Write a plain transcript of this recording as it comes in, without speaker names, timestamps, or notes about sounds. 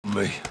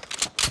Me.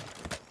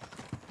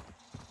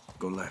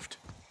 Go left.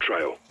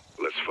 Trail.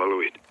 Let's follow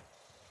it.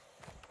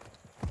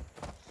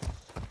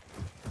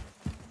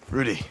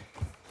 Rudy,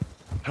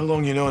 how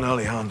long you known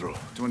Alejandro?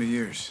 20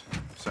 years.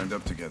 Signed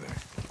up together.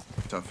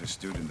 Toughest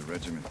dude in the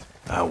regiment.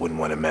 I wouldn't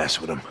want to mess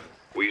with him.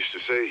 We used to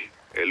say,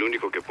 el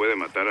único que puede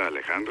matar a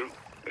Alejandro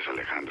es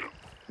Alejandro.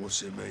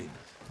 What's it mean?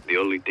 The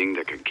only thing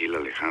that can kill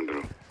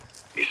Alejandro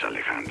is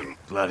Alejandro.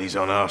 Glad he's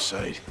on our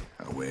side.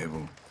 A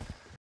huevo.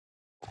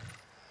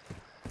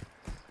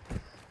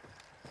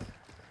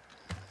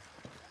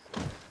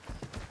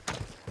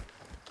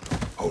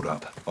 Hold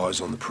up.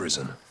 Eyes on the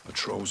prison.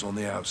 Patrols on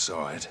the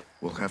outside.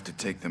 We'll have to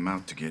take them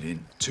out to get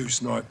in. 2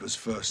 snipers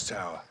first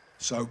tower.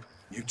 Soap,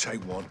 you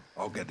take one,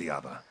 I'll get the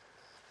other.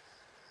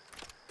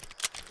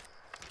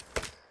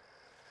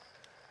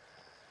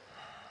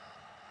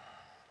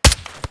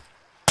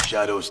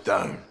 Shadows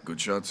down.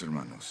 Good shots,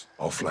 hermanos.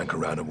 I'll flank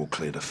around and we'll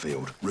clear the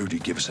field. Rudy,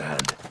 give us a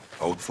hand.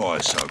 Hold fire,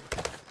 Soap.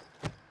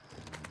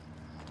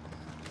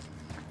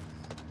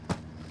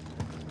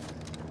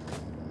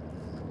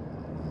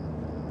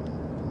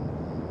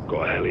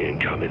 Got a heli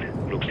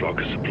incoming. Looks like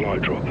a supply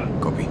dropper.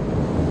 Copy.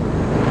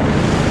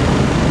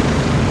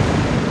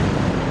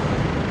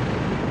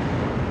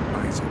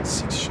 Eyes on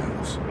 6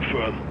 shadows.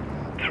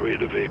 Affirm. 3 at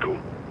the vehicle.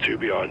 2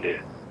 behind it.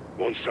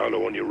 1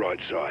 solo on your right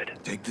side.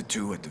 Take the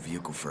 2 at the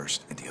vehicle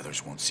first, and the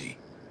others won't see.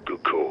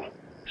 Good call.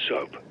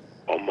 Soap.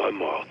 On my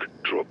mark,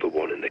 drop the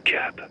 1 in the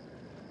cab.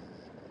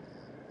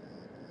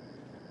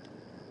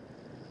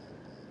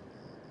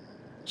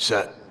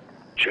 Set.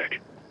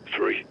 Check.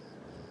 3,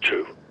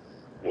 2,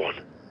 1.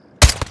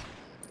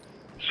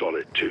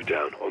 Solid. 2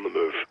 down. On the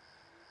move.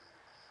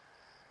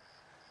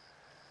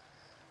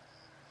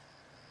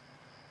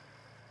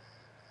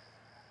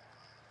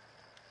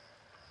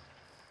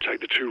 Take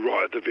the 2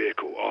 right at the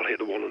vehicle. I'll hit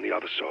the 1 on the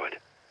other side.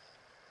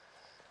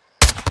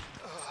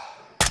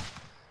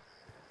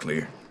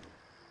 Clear.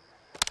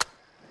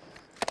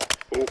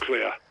 All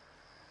clear.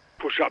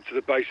 Push up to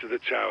the base of the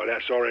tower.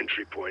 That's our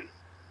entry point.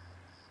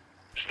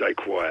 Stay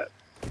quiet.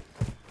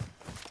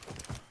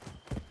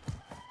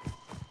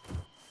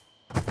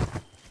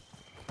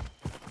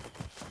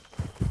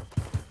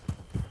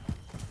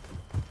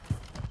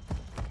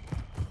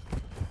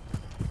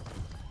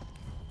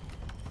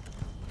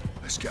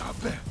 Let's get up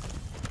there.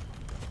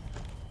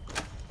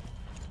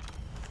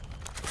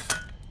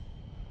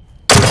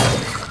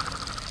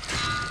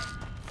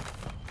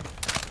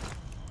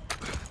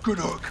 Good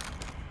hook.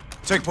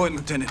 Take point,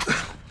 Lieutenant.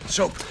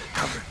 Soap,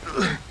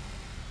 cover.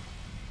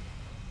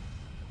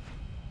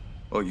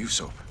 Oh, you,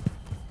 Soap.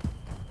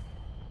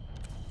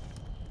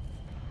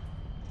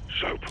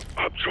 Soap,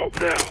 up top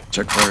now.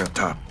 Check fire up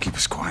top. Keep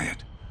us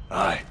quiet.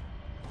 Aye.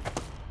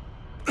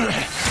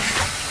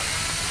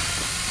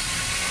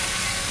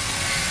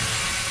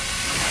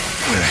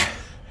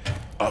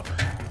 Up.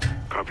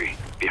 Copy.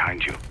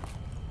 Behind you.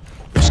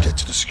 Let's get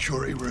to the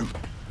security room.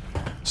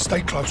 Stay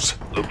close.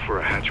 Look for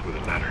a hatch with a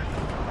ladder.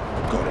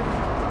 Got it.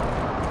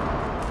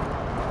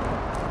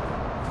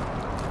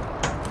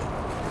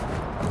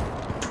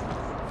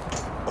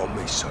 On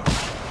me, Soap.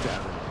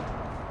 Down.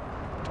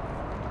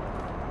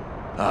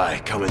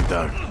 Aye, coming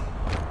down.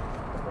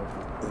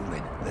 All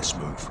in. Let's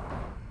move.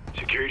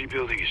 Security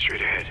building is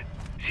straight ahead.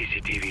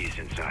 CCTV is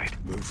inside.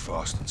 Move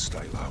fast and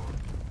stay low.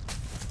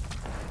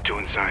 2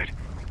 inside.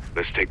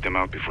 Let's take them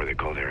out before they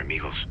call their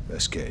amigos.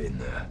 Let's get in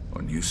there.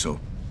 On you, Soap.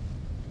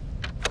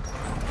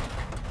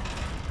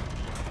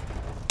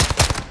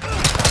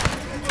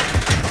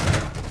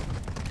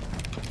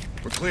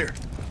 We're clear.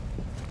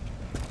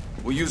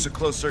 We'll use a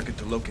closed circuit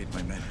to locate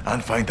my men.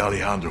 And find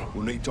Alejandro.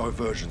 We'll need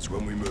diversions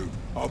when we move.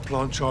 I'll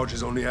plant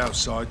charges on the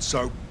outside,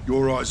 so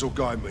your eyes will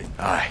guide me.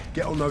 Aye.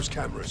 Get on those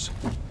cameras.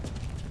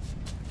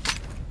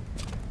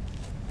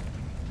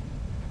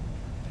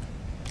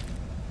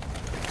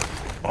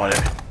 On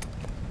it.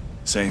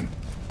 Same.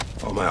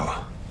 I'm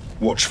out.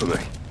 Watch for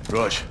me.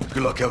 Raj,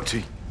 good luck,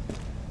 LT.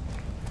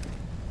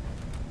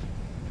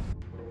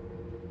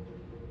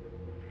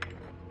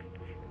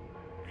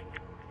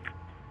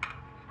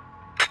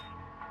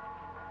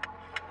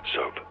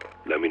 Soap,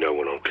 let me know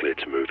when I'm clear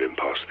to move in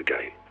past the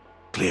gate.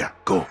 Clear.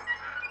 Go.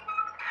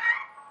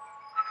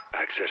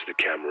 Access the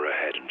camera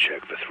ahead and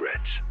check for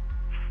threats.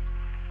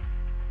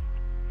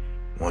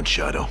 1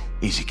 shadow.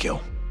 Easy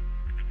kill.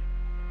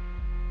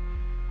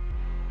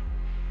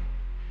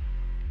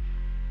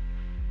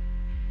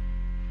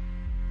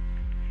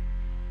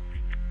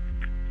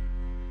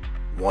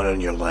 One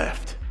on your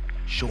left.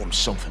 Show him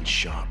something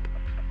sharp.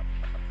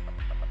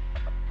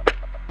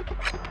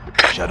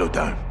 Shadow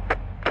down.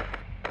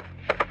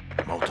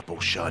 Multiple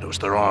shadows.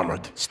 They're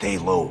armored. Stay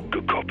low.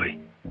 Good copy.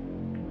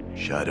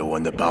 Shadow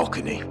on the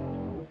balcony.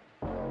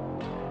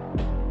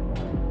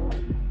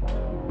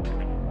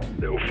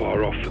 Little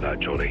far off for that,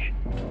 Johnny.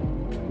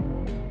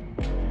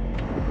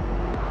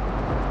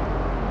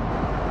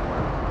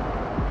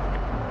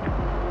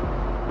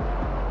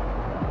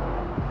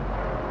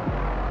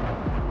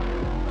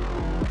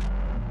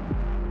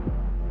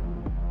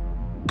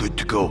 Good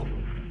to go.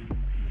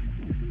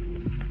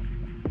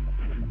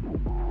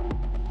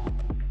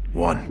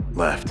 One,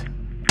 left.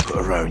 Put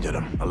a round in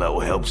him. A little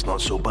help's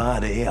not so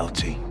bad, eh, LT?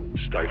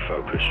 Stay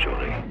focused,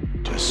 Johnny.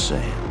 Just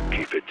saying.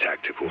 Keep it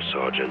tactical,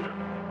 Sergeant.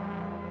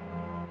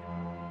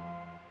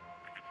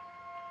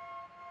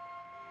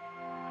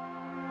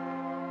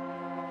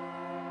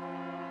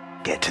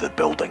 Get to the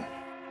building.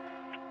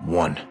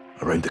 One,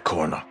 around the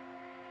corner.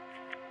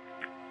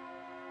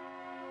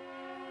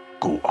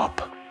 Go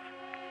up.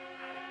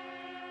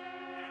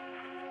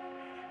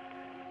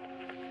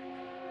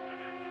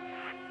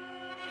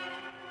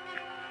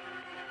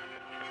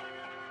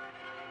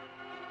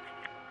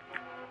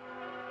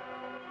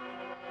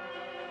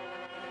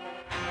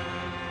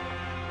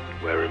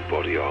 Wearing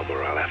body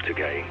armor, I'll have to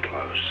get in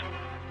close.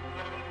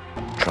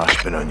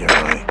 Trash bin on your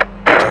right.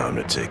 Time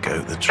to take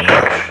out the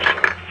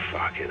trash.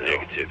 Fucking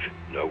negative.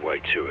 No way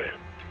to it.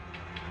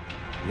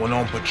 One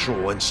on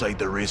patrol inside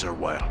the razor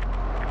wire.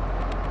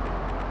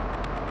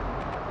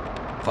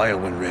 Fire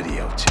when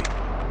ready,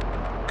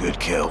 LT. Good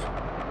kill.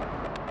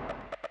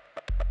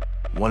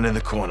 One in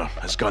the corner,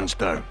 his gun's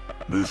down.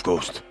 Move,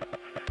 Ghost.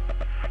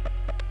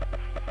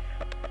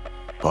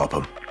 Pop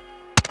him.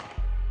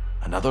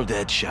 Another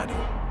dead Shadow.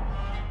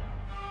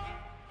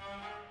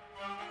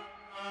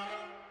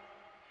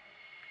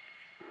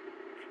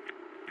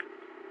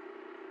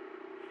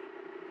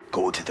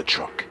 Go to the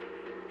truck.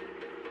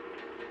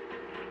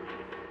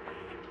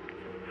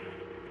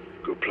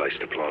 Good place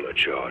to plant a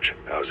charge.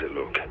 How's it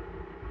look?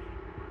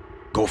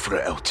 Go for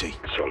it, LT.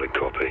 Solid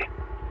copy.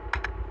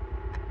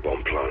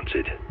 Bomb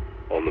planted.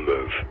 On the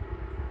move.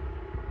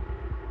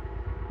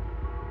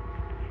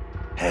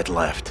 Head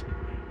left.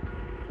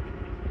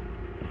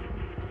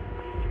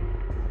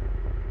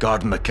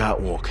 Guarding the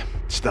catwalk.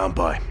 Stand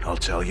by. I'll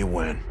tell you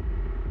when.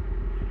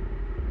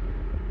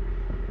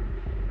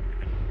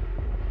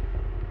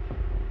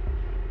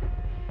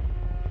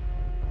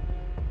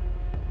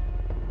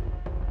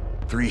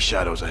 Three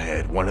Shadows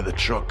ahead. One at the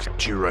truck,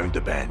 two round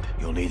the bend.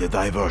 You'll need a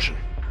diversion.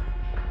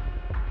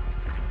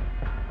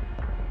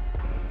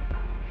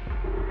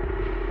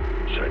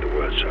 Say the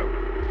word, Soap.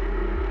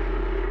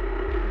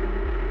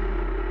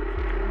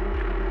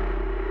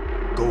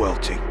 Go,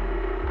 LT.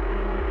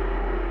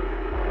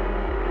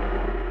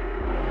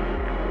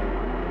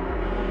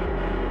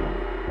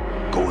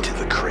 Go to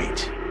the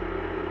crate.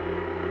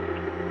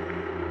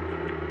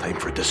 Time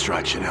for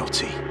distraction,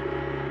 LT.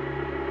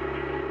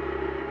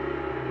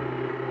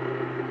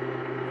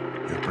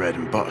 Your bread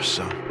and butter,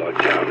 son. Like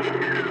down.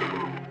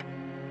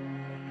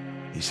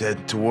 He's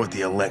heading toward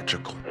the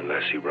electrical.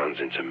 Unless he runs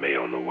into me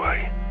on the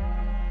way.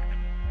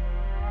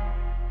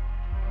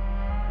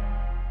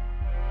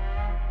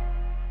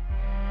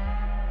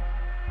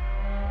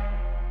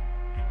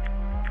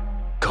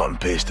 Cut and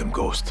paste him,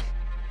 Ghost.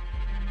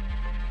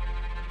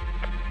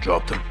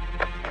 Dropped him.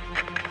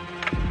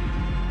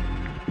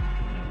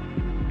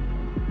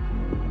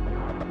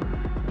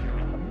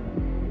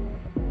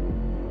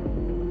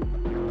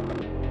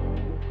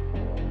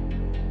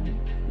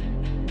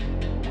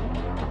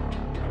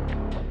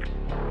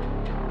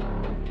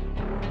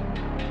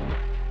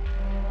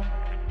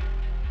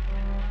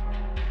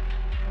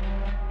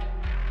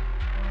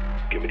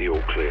 Give me the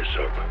all clear,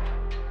 Soap.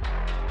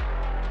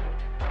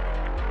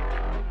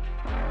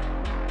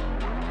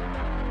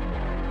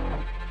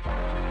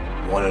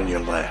 One on your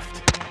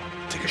left.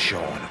 Take a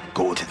shot on him.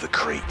 Go to the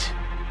crate.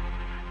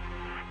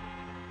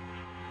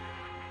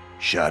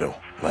 Shadow,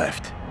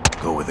 left.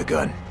 Go with the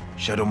gun.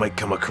 Shadow might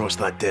come across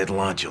that dead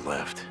lad you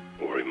left.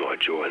 Or he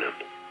might join him.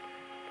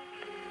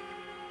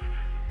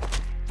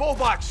 Fall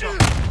back, son!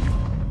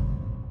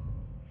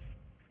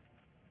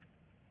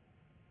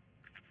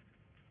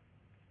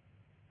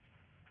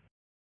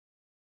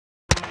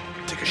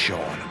 Take a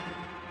shot on him.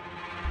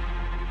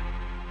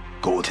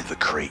 Go to the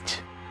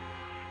crate.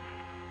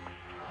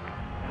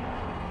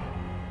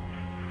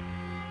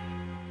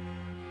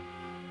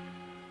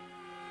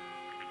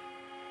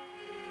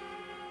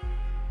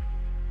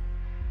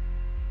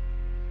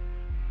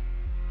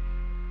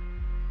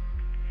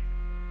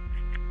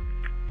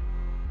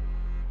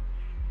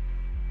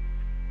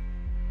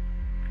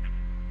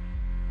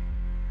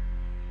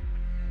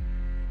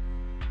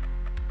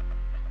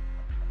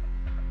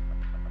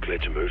 Clear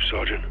to move,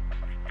 Sergeant.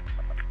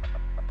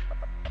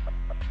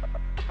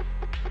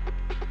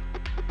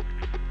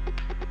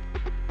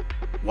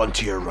 One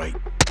to your right.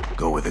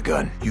 Go with the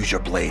gun. Use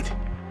your blade.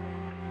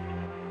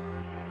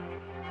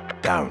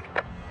 Down.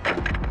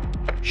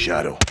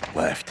 Shadow,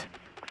 left.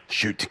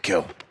 Shoot to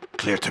kill.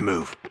 Clear to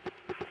move.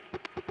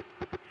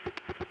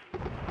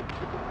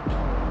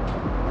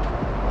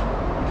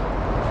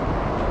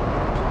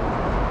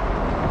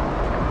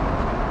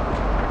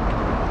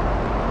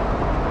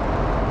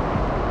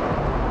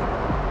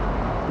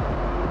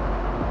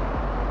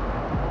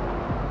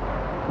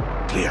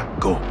 Clear,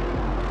 go.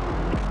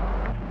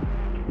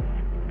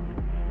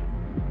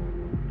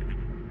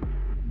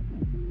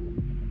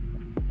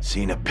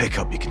 Seen a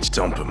pickup, you can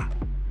stump him.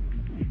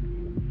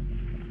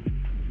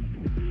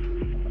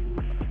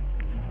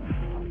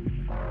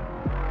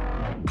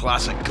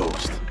 Classic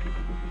Ghost.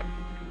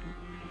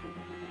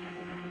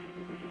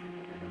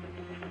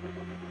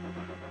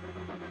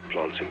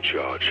 Planted in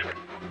charge.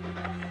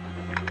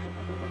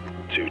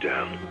 2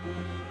 down.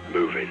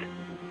 Moving.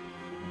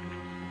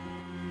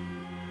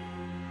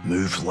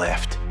 Move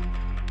left.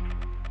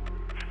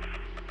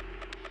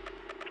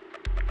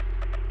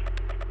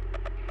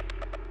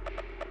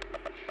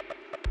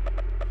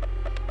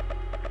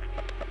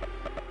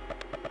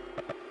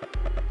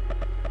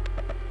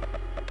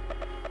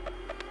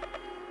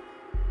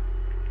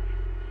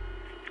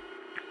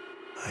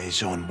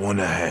 Eyes on one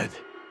ahead.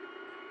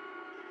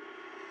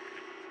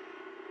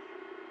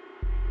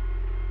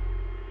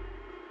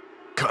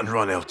 Cut and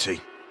run,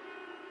 LT.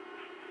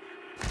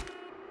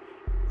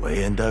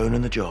 Laying down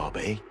on the job,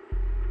 eh?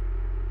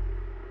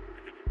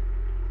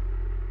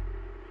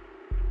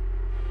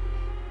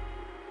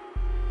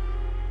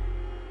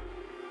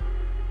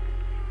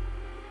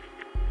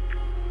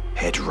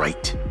 Head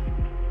right.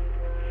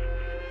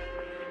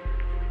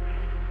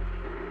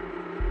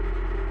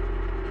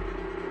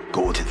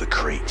 Go to the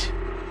crate.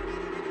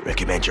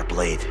 Recommend your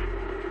blade.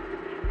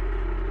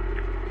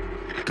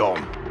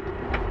 Gone.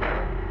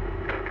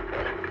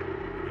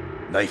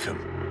 Knife him.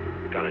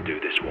 Gonna do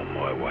this one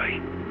my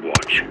way.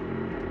 Watch.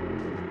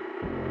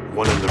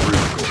 One on the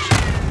roof, Ghost.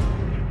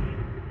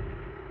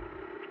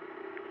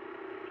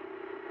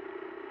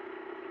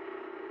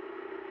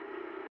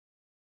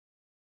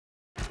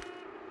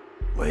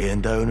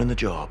 Laying down on the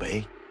job,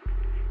 eh?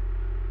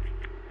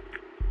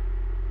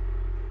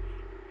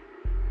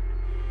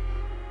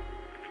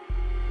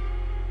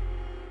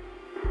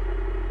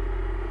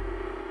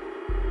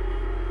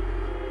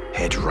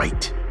 Head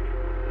right.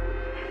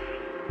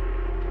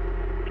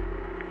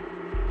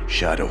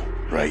 Shadow,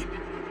 right.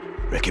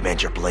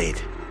 Recommend your blade.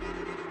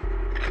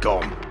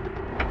 Gone.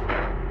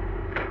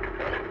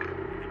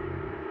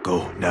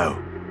 Go,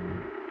 now.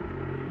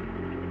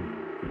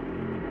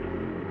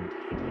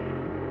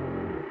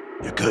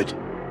 You're good.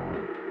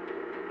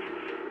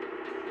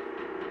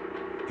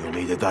 You'll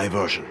need a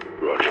diversion.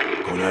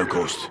 Roger. Go now,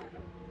 Ghost.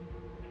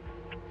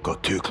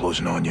 Got 2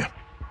 closing on you.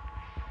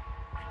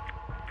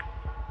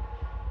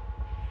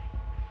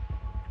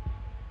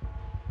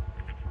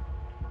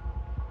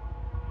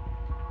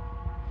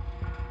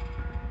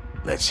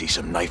 Let's see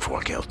some knife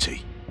work,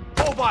 LT.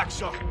 Fall back,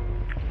 sir.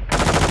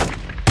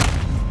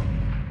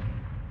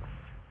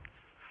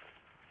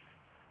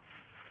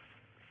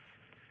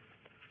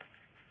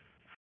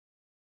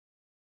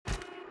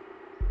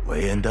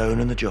 Laying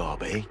down on the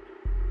job, eh?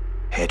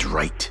 Head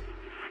right.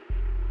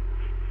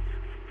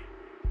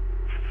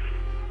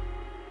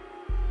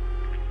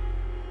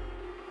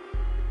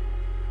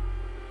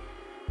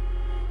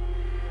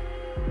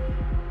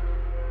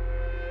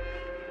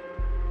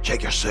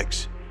 Check your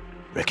 6.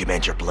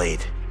 Recommend your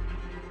blade.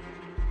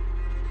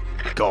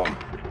 Gone.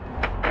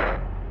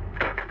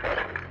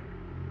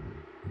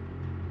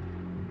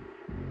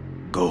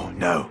 Go,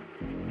 now.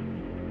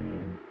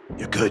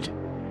 You're good.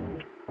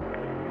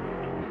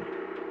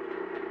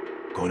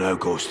 Go now,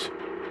 Ghost.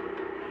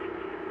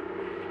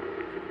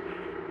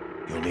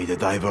 You'll need a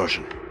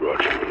diversion.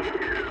 Roger.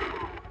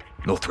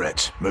 No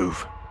threats.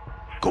 Move.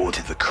 Go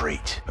to the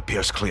crate.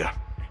 Appears clear.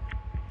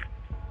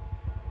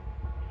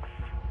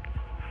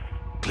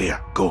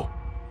 Clear. Go.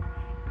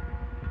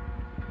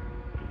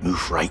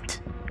 Move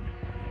right.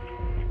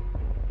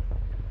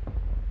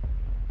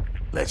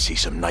 Let's see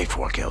some knife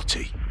work,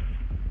 LT.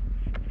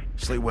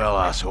 Sleep well,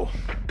 asshole.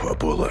 Put a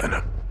bullet in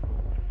him.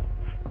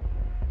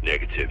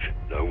 Negative.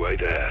 No way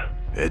there.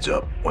 Heads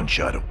up. One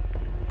shadow.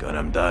 Gun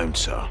him down,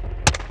 sir.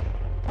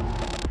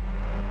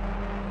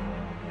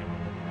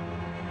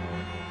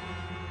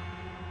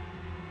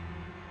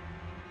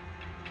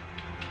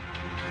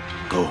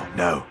 Go,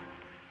 now.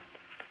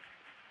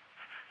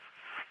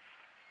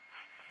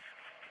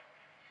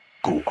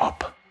 Go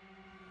up.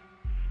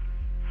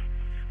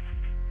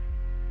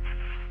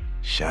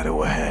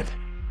 Shadow ahead.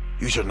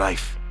 Use your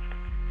knife.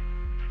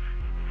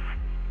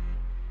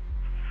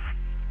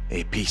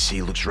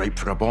 APC looks ripe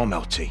for a bomb,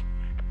 LT.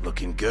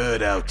 Looking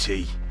good,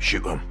 LT.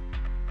 Shoot him.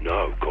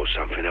 No, got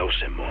something else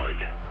in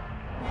mind.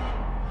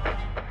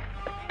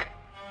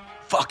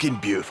 Fucking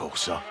beautiful,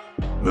 sir.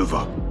 Move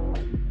up.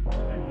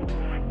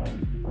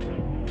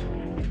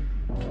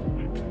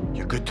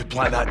 You're good to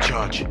plant that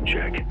charge.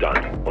 Check.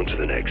 Done. On to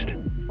the next.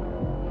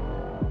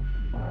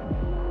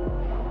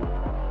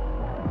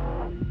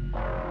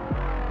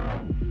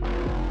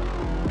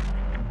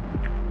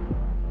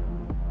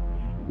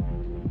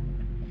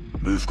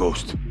 Move,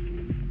 Ghost.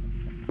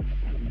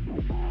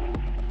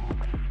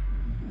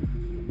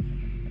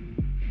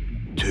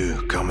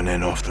 Two coming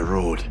in off the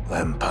road. Let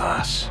them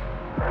pass.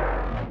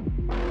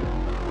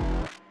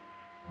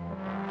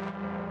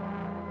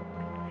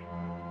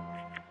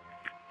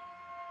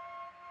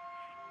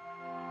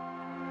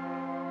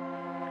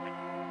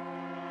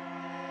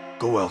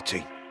 Go,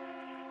 LT.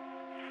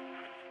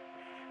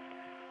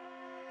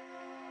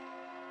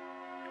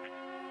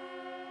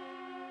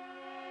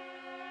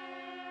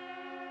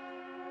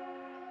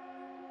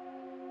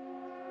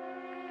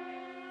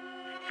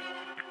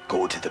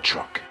 Go to the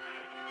truck.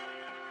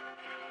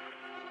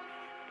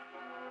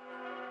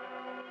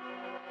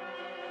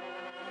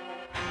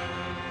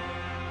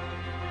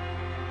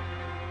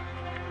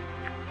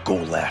 Go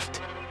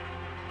left.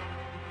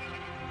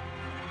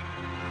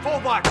 Fall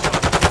back!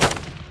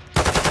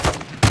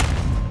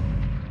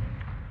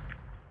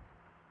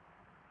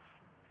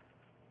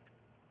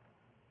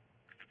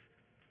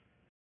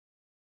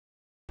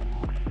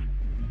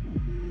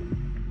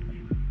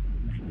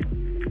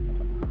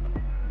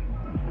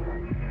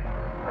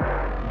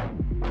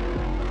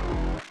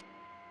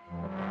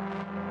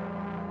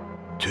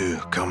 Two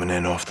coming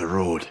in off the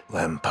road.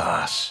 Let 'em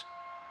pass.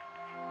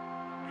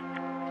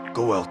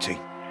 Go, LT.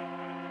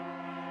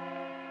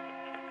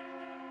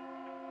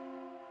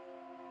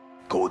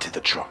 Go to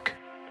the truck.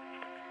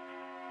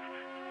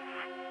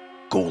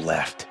 Go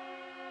left.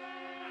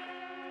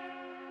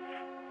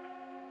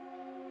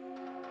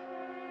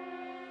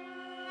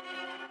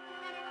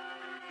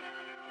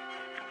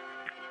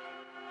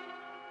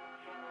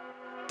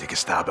 Take a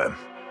stab at him.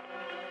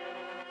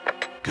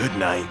 Good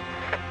night.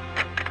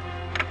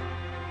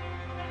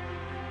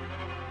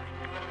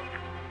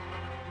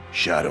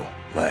 Shadow,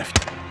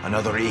 left.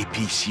 Another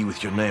APC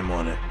with your name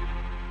on it.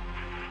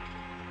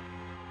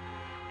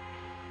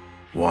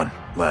 One,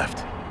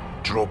 left.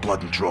 Draw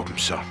blood and drop him,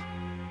 sir.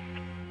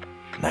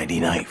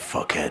 99,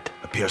 fuckhead.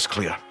 Appears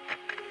clear.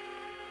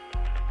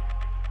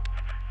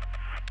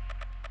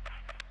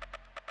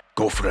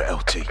 Go for it,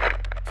 LT.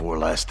 4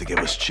 less to give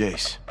us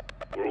chase.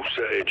 We're all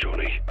set here,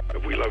 Johnny.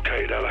 Have we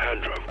located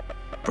Alejandro?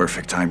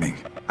 Perfect timing.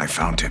 I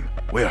found him.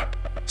 Where?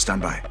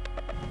 Stand by.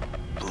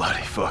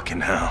 Bloody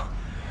fucking hell.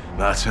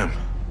 That's him.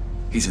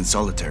 He's in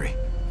solitary.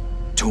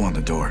 2 on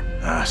the door.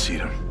 I see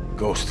him.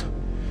 Ghost.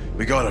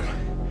 We got him.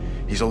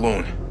 He's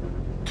alone.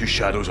 2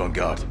 shadows on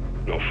guard.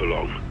 Not for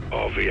long.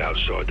 RV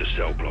outside the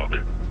cell block.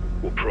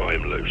 We'll pry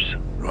him loose.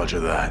 Roger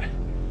that.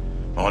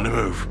 On the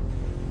move.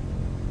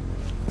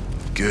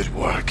 Good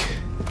work.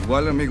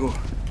 Igual, amigo.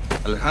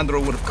 Alejandro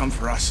would have come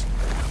for us.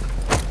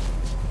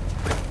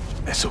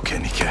 Eso que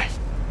ni qué.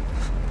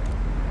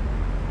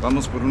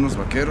 Vamos por unos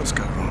vaqueros,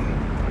 cabrón.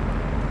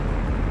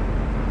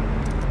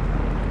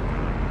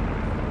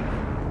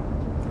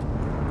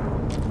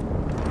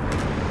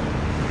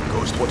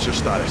 Ghost, what's your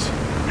status?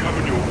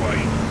 Coming your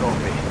way.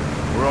 Copy.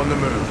 We're on the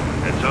move.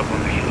 Heads up on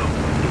the helo.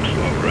 Looks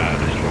like we're out of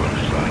this line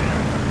of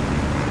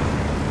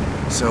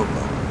sight. Cell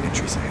block.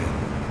 Entries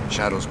ahead.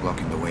 Shadows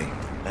blocking the way.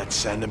 Let's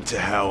send him to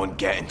hell and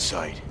get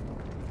inside.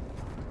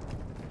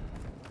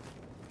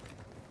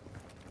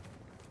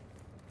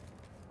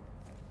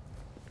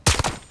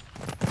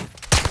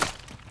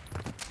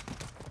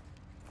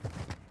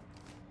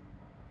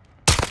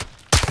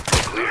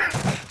 Clear.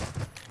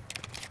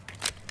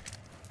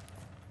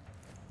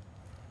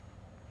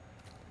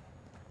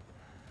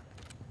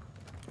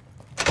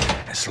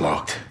 It's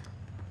locked.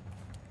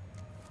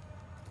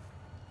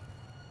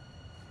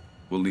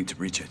 We'll need to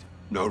breach it.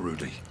 No,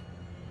 Rudy.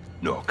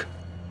 Knock.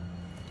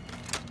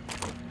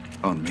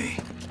 On me.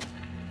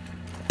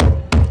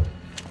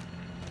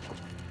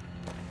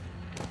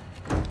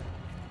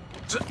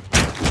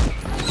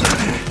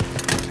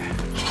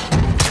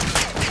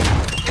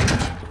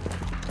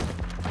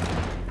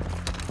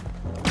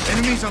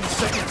 Enemies on the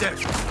second deck.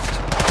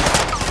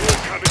 All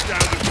coming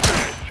down the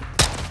stairs.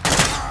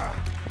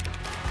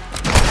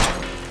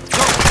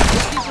 Go!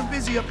 Keep them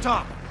busy up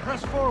top.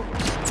 Press forward.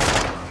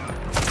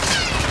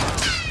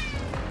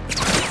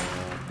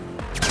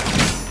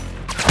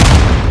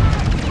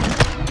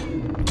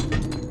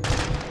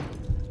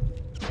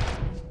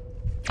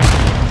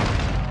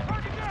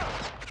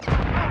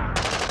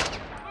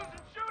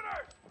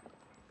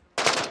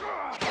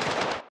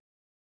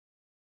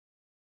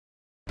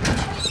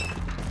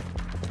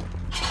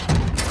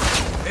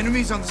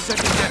 Enemies on the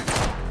second deck.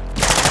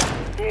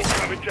 All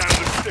coming down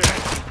the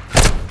stairs.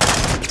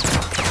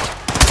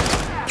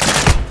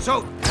 So,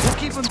 we'll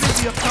keep them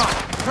busy up top.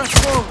 Press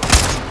forward.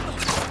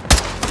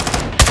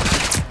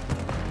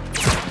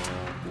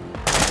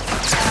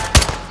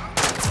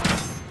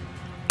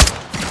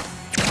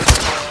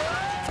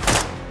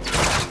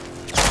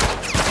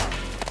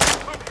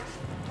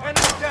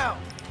 Enemy down.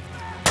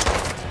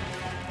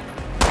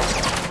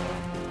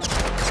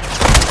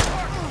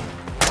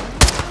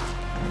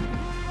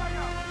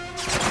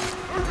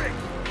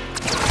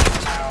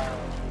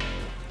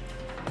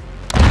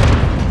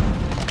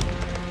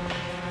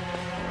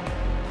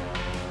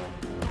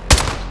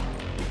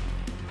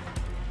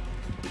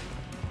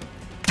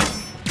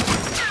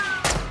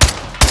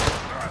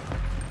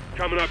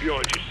 Coming up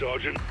behind you,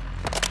 Sergeant.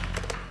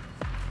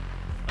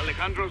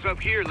 Alejandro's up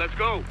here, let's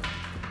go.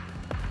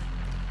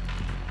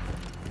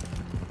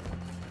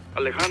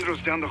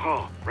 Alejandro's down the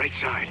hall, right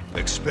side.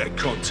 Expect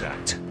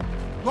contact.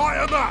 Light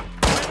 'em up!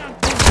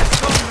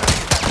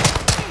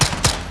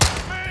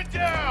 Man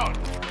down!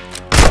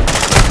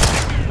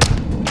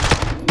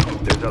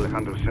 There's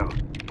Alejandro's cell.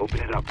 Open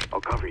it up,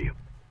 I'll cover you.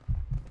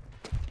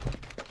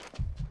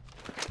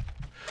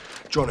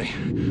 Johnny,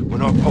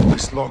 when I pop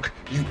this lock,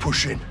 you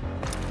push in.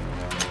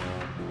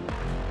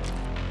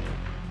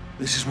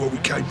 This is what we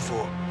came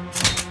for.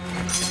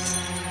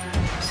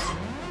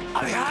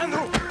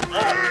 ¡Alejandro!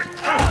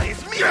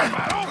 ¡Es mío!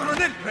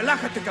 ¡Coronel!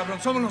 Relájate,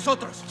 cabrón. Somos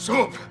nosotros.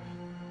 Sup!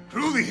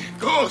 Rudy!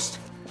 Ghost!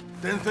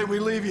 Didn't think we'd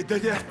leave you,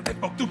 did you?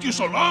 What took you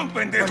so long,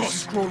 Place is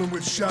pendejos? crawling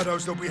with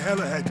shadows. There'll be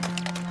hell ahead.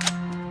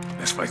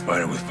 Let's fight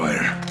fire with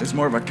fire. There's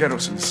more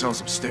vaqueros in the cells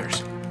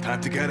upstairs.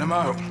 Time to get them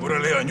out.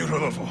 Órale, on you,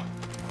 Rodolfo.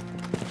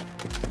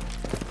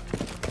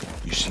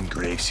 You seen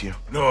Gracio?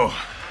 No,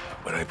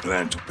 but I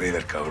plan to pay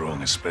that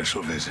cabron a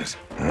special visit.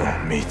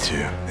 Oh, me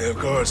too. They have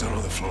guards on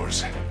all the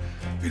floors.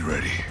 Be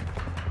ready.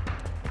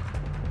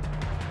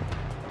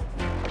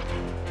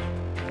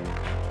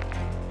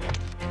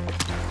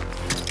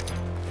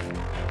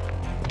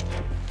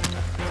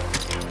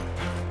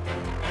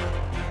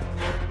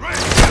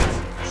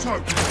 So,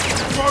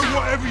 throw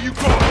whatever you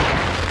got.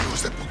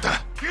 Hijos de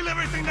puta. Kill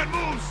everything that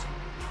moves!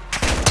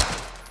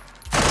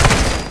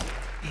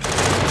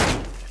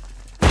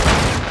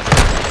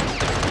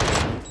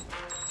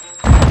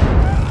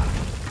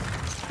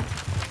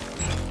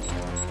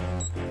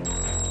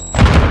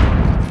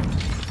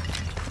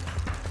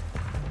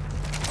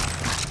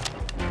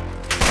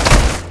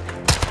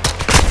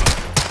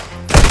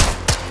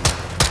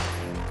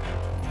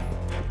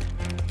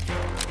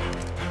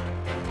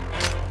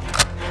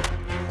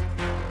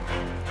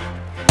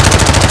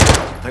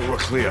 I think we're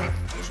clear.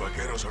 Los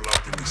vaqueros are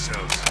locked in these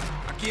cells.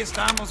 Aquí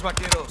estamos,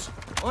 vaqueros.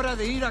 Hora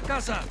de ir a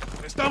casa.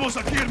 Estamos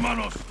aquí,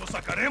 hermanos. ¿Los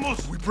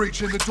sacaremos? We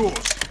breach in the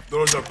doors.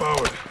 Doors are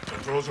powered.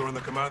 Controls are in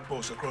the command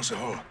post across the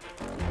hall.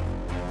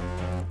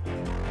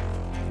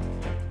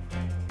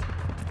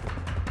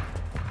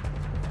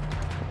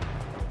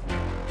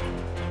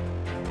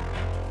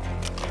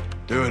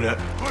 Doing it.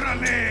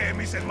 ¡Órale!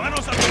 ¡Mis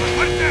hermanos a toda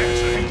muerte!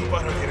 Esa gente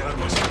para tiene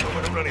armas. No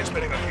me nombran y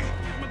esperen aquí.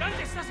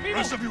 ¡Comandante, estás vivo!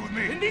 Rest of you with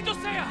me. ¡Bendito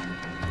sea!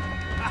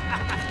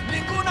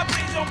 Ninguna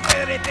prisión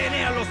puede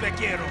detener a los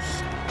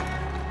vaqueros.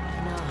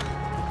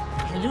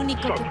 No. El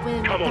único que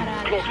puede Come on,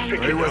 matar a clock's Alejandro...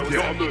 ticking now. We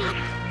gotta move.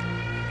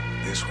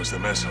 This was the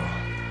mess hall.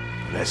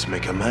 Let's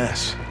make a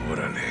mess.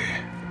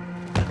 Órale.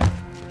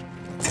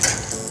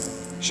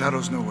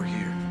 Shadows know we're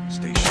here.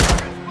 Stay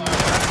sharp.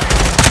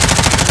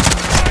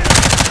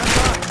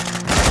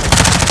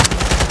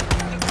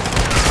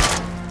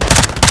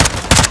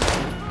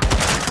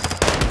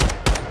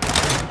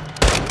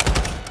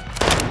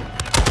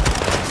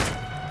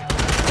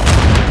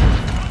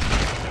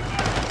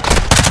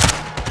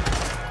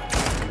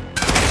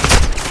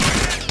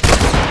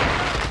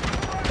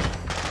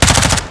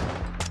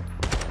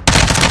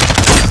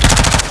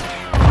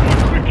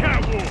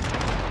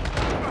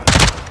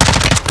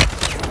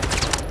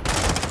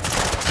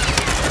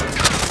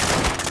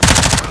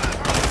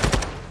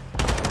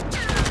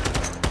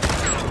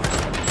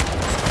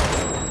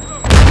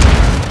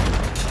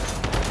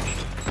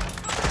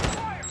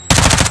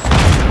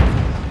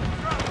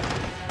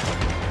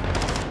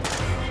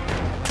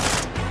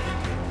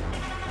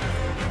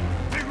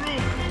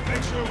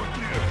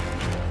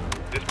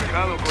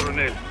 Despejado,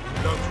 coronel.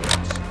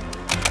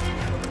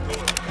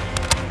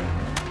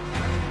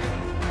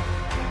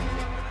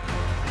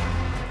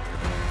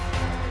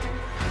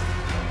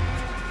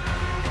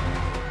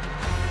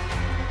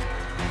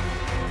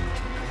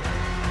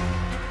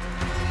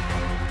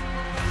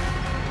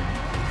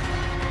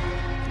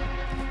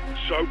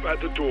 Soap at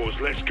the doors.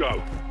 Let's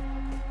go.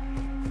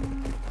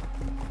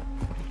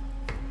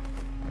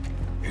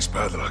 It's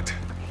padlocked.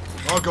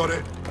 I got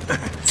it.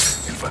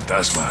 El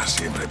fantasma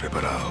siempre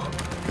preparado.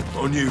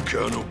 On you,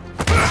 Colonel.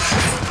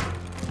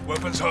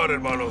 Weapons hard,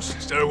 hermanos.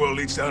 Stairwell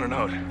leads down and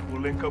out.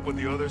 We'll link up with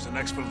the others and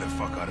exfil the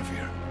fuck out of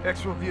here.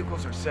 Exfil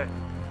vehicles are set.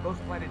 Both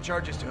planted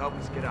charges to help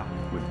us get out.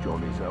 With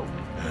Johnny's help.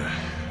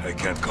 I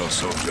can't call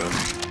Soap Johnny.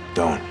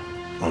 Don't.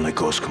 Only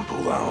Ghost can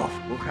pull that off.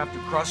 We'll have to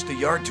cross the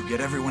yard to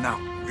get everyone out.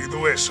 Lead the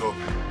way, Soap.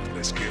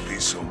 Let's give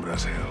these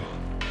sombras hell.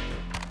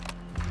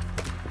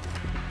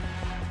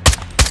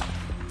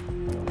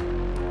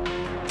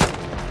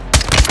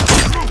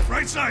 Move,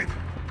 right side!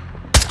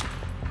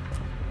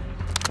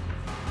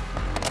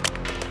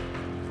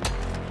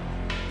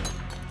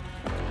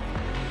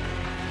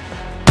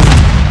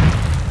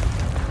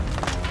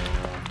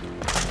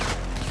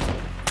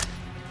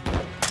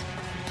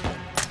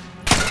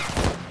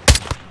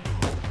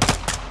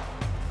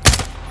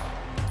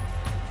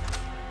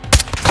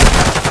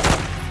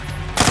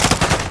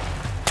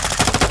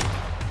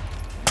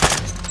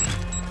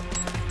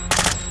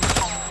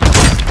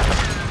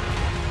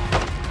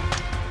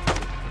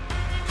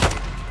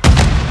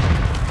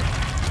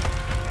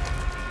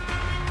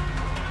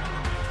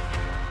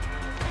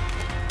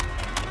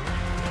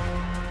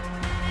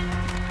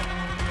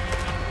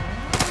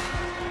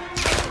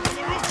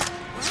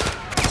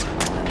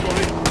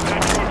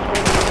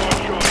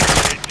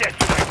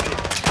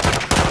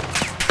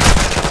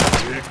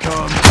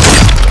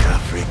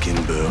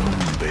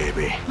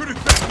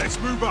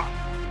 Move up.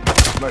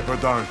 Sniper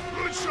down.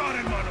 Good shot,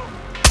 hermano.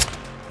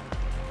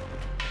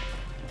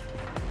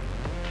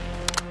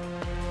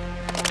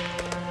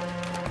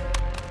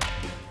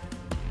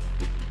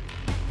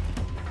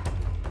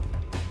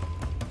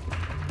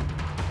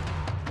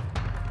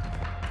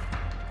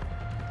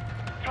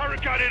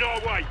 Turret gun in our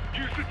way.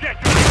 Use the deck.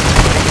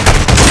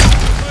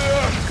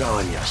 Go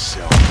on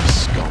yourself, you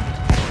scum.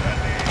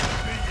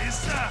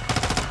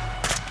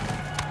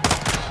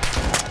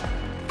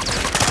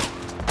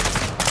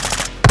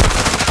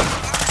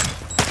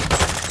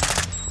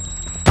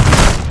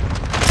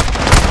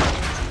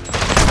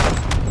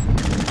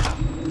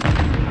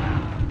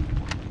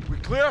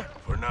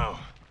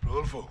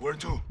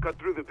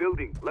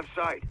 building, left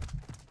side.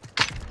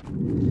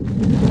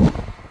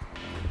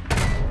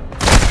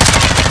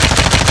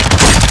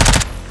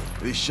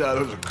 These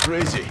shadows are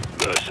crazy.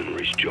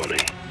 Mercenaries, Johnny.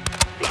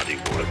 Bloody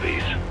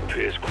wannabes.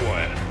 Appears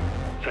quiet.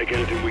 Take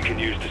anything we can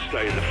use to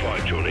stay in the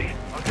fight, Johnny.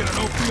 I'll get an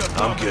OP on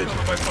top I'm good. and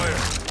cover my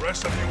fire.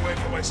 Rest of you wait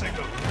for my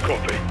signal.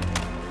 Copy.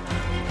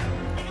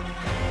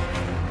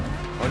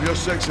 On your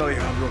six,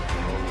 Alejandro.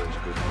 Always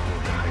good to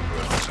hang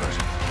around,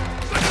 Sergeant.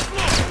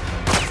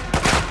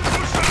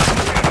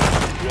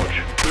 Watch.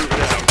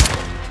 Moving out.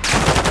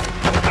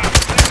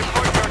 Take the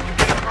courtyard to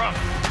get across.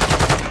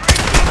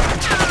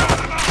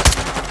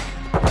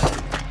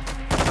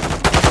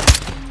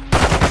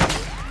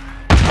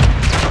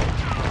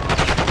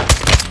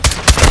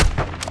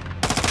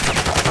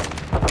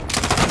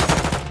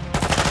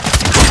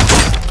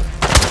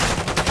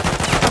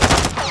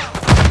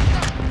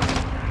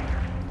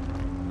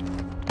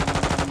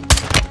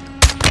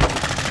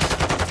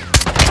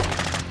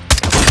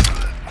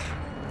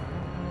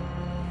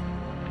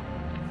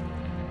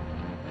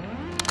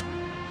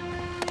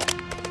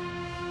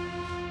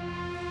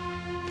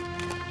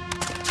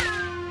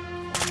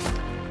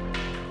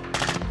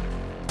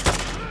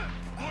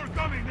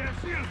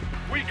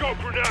 We got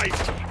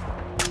grenades!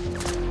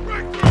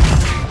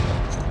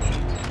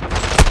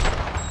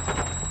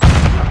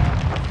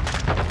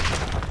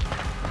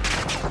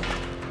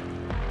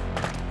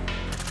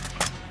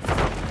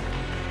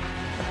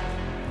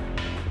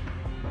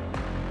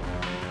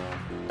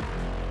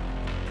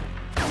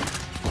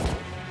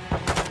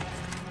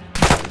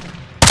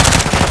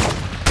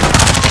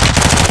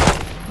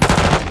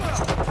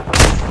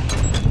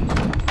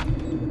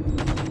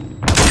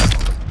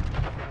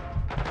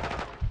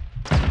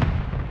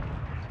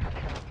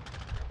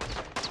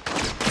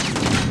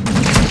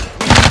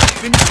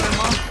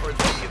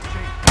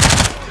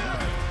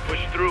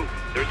 Push through.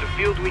 There's a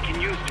field we can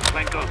use to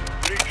flank up.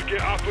 Need to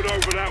get up and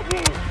over that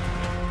wall.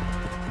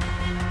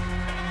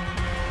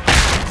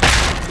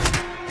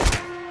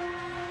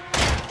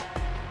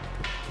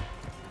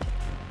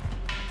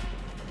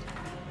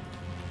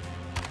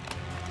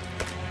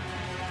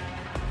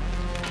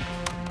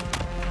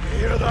 You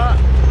hear that?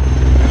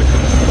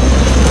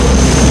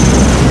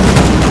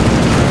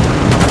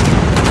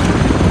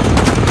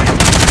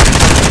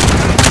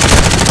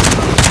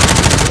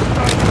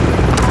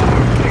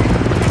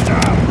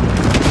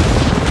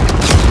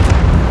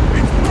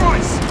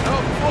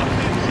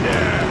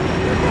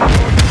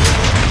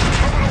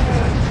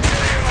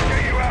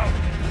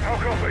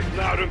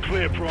 Loud and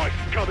clear, Price.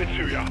 Coming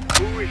to you.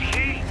 Who is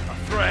he? A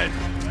friend.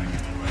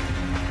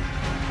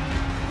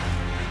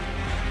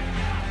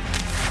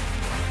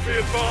 Be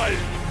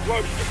advised.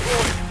 Ropes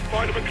deployed.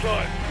 Find him and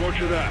climb.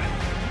 Roger that.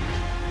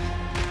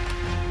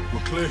 We're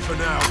clear for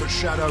now, but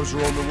shadows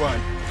are on the way.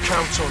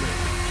 Count on it.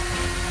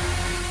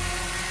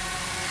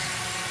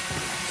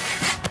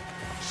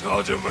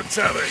 Sergeant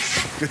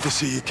McTavish. Good to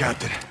see you,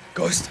 Captain.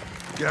 Ghost.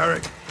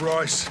 Garrick,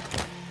 Bryce.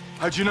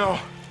 How'd you know?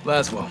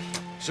 Laswell.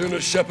 Soon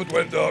as Shepard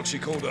went dark, she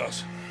called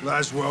us.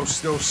 Laswell's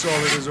still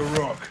solid as a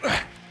rock.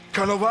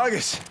 Colonel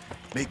Vargas.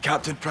 Meet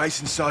Captain Price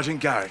and Sergeant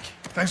Garrick.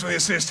 Thanks for the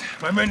assist.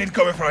 My men need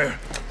cover fire.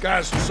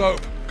 Gas,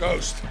 soap,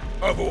 Ghost.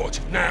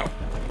 Overwatch, now.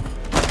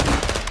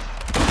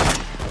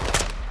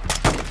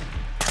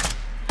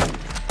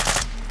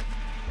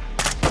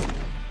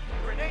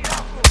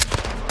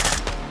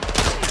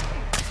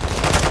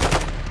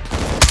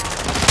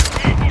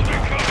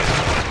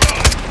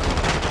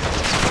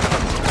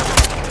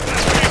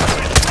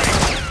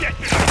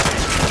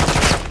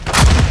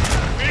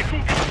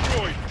 Vehicle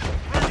destroyed.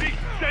 Rudy,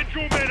 send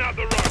your men out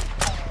the road.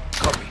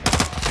 Copy.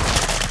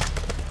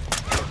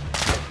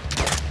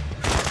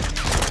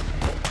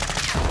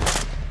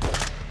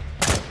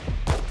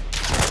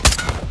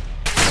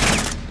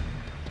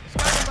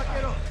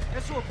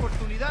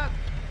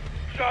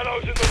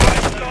 Shadows in the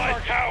right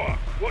side tower.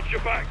 Watch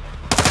your back.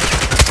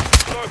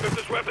 So if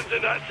there's weapons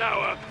in that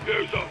tower,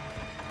 use them.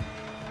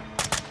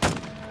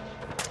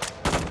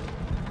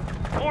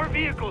 More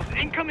vehicles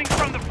incoming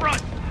from the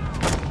front.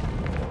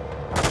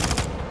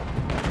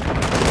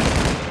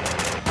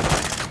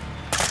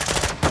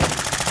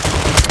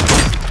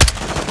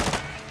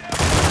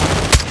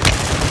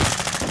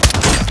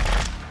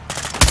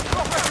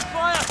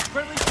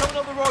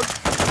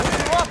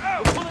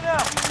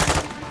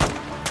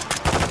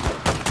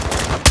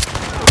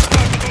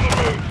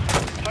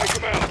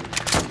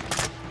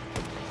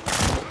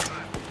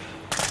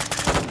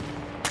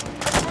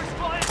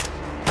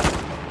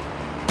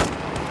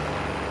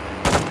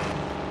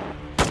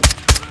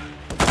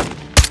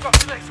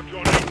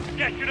 Johnny,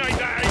 detonate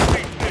that AP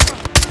stick.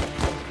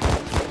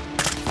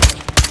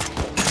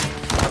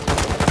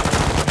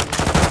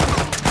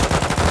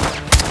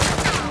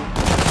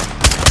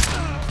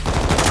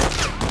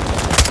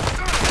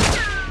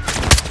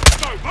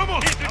 Go,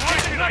 vamos! Hit the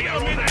detonator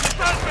on that.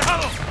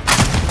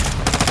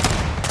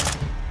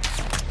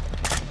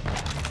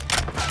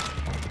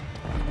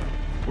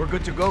 We're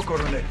good to go,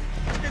 Coronel.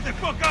 Get the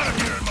fuck out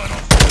of here,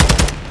 hermanos.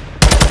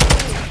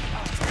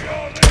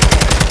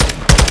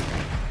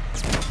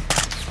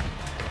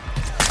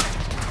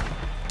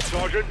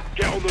 Sergeant.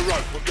 Get on the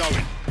rope. We're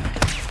going.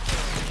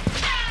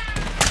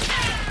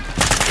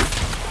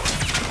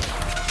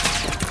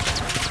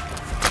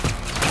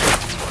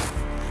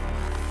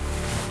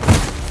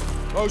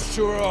 Those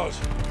two are ours.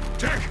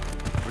 Check.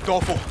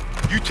 Rodolfo,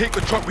 you take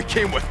the truck we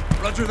came with.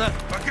 Roger that.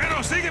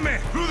 Vaquero, sígueme.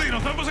 Rudy,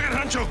 nos vamos en el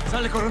rancho.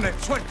 Sale, coronel.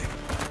 Suerte.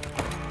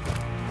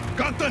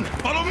 Captain,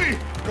 follow me.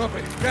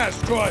 Copy.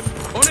 Gas,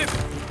 drive. On it.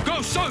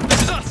 Go, so.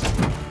 This is us.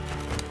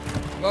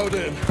 Load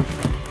in.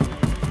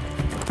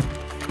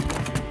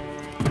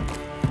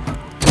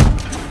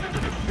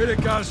 Hit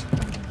it, guys.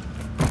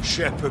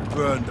 Shepard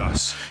burned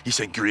us. He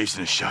sent Graves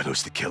and the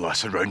Shadows to kill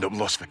us and round up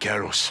Los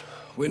Vaqueros.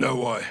 We know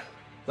why.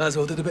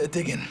 Laswell did a bit of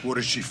digging. What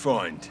did she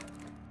find?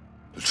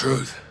 The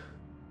truth.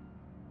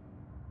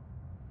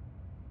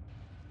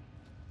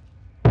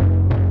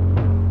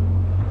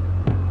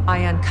 I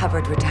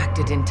uncovered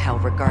redacted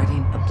intel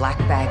regarding a black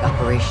bag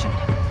operation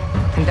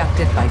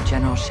conducted by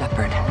General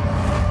Shepard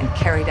and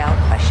carried out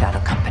by Shadow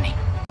Company.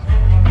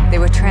 They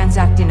were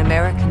transacting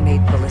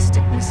American-made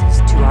ballistic missiles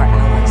to our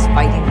allies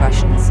fighting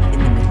Russians in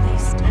the Middle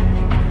East.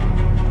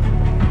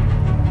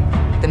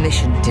 The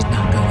mission did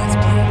not go as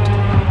planned.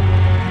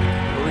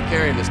 What are we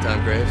carrying this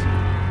time, Graves?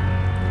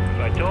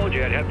 If I told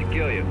you, I'd have to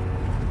kill you.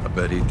 I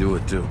bet he'd do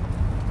it too.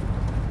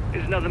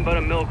 This is nothing but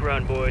a milk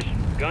run, boys.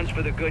 Guns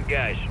for the good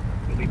guys.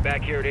 We'll be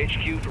back here at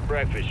HQ for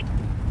breakfast.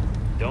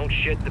 Don't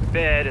shit the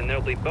bed, and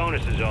there'll be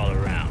bonuses all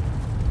around.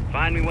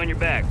 Find me when you're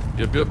back.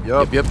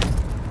 Yep.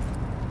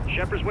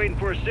 Shepard's waiting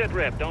for a sit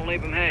rep. Don't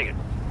leave him hanging.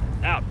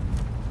 Out.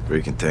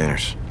 3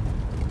 containers.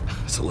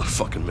 That's a lot of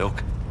fucking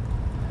milk.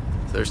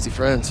 Thirsty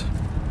friends.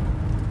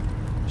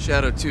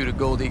 Shadow 2 to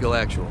Gold Eagle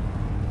Actual.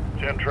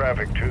 10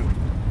 traffic, 2.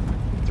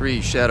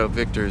 3 Shadow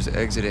Victors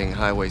exiting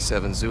Highway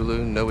 7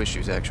 Zulu. No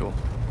issues, Actual.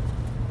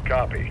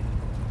 Copy.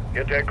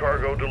 Get that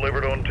cargo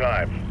delivered on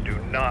time. Do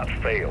not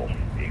fail.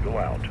 Eagle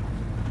out.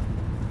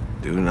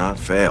 Do not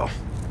fail.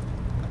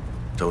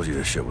 Told you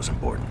this shit was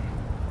important.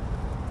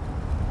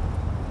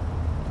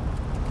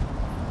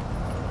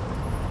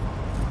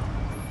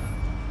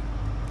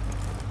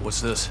 What's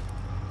this?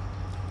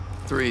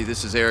 3,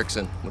 this is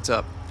Erickson. What's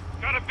up?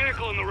 Got a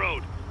vehicle in the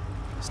road.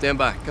 Stand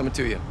by. Coming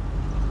to you.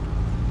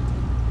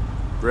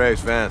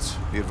 Graves, Vance,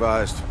 be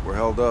advised. We're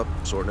held up.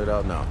 Sorting it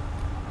out now.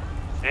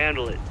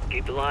 Handle it.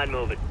 Keep the line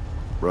moving.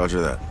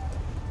 Roger that.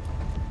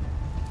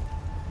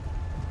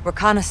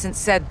 Reconnaissance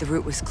said the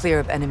route was clear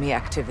of enemy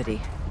activity.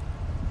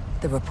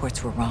 The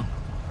reports were wrong.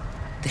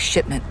 The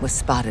shipment was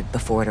spotted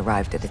before it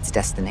arrived at its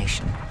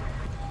destination.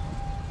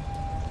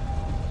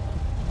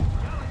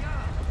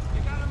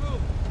 You gotta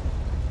move.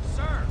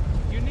 Sir,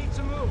 you need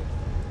to move.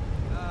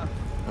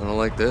 I don't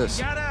like this.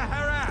 Yada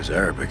harak. His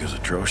Arabic is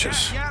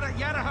atrocious. Yada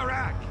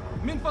harak.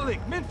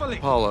 Minfalik.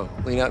 Paulo,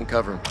 lean out and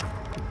cover him.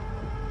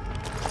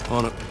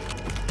 On it.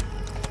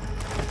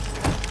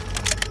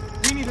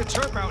 We need a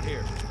chirp out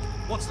here.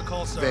 What's the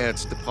call, sir?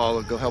 Vance,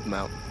 DePaulo, go help him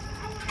out.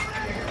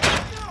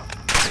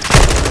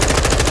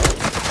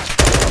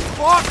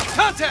 Fuck!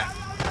 Contact!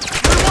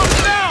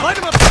 Everyone's down! Light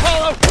him up,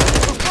 DePaulo!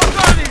 Who the fuck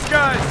are these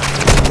guys?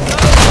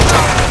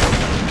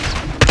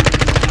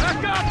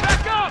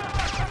 Back up!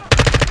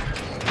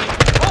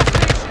 All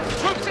stations,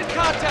 troops in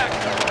contact!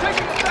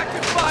 Taking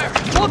effective fire!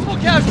 Multiple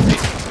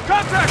casualties!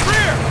 Contact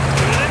rear!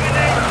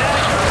 Eliminate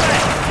that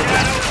threat,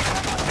 Shadow.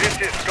 This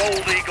is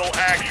Gold Eagle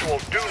Actual.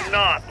 Do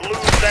not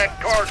lose that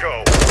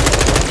cargo.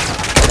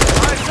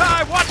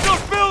 Ty, watch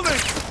those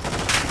buildings!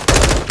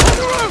 On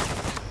the roof!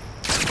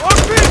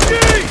 RPG!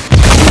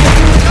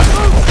 Now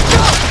move!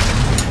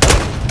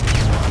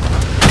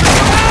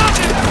 Stop!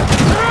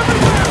 They're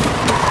everywhere!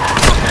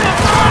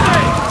 Where are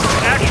they?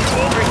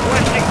 Actual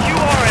requesting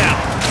QRL.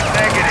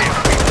 Negative.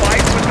 We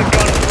fight with the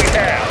guns we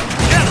have.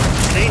 Shadow,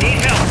 they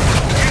need help.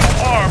 You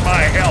are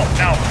my help.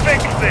 Now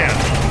fix this.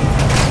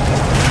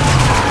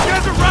 You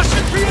guys are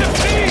Russian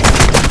PMCs!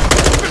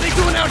 What are they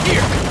doing out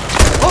here?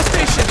 All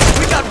stations,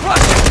 we got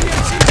Russian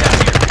PMCs out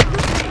here!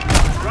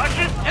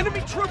 Russian?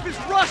 Enemy troop is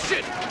Russian!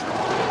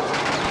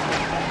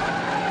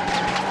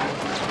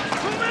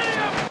 Too many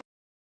of them!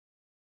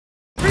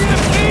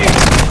 PMCs!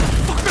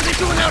 What are they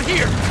doing out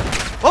here?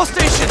 All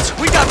stations,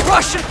 we got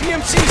Russian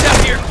PMCs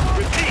out here!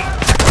 Repeat.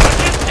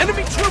 Russian?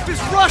 Enemy troop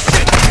is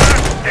Russian!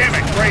 Damn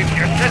it, Graves.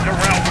 Your sender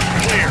route was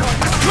clear.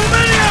 Too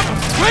many of them!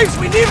 Graves,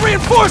 we need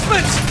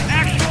reinforcements!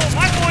 Actual,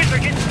 my boys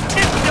are getting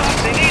stitched up.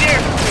 They need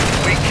air.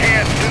 We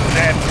can't do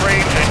that,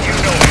 Graves, and you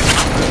know it.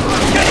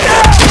 Get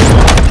down!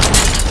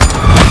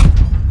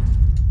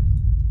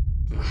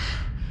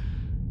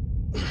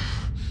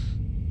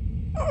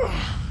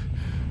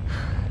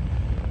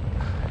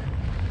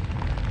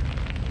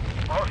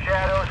 All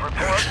Shadows,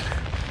 report.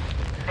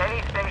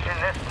 Any station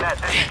this met.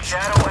 This is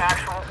Shadow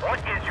Actual. What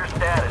is your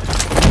status?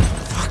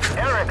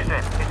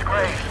 Erickson, it's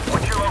Graves.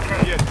 What's your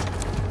location?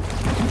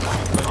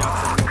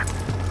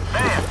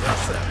 Vance.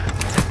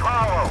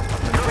 Apollo.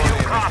 Do you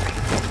copy?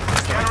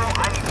 General,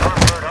 I need one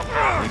word up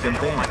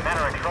there. My men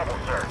are in trouble,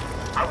 sir.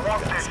 I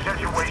want this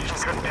situation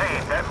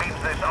contained. That means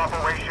this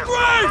operation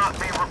will not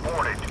be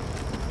reported.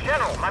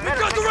 General, my men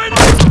are got the taking right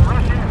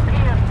Russian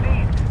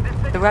PMCs. This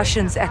thing The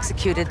Russians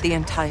executed the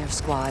entire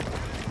squad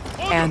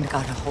and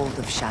got a hold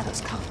of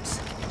Shadow's comms.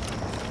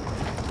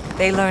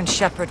 They learned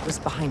Shepard was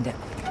behind it.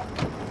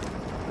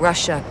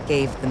 Russia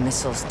gave the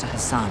missiles to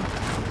Hassan.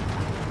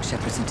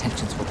 Shepard's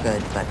intentions were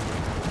good, but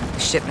the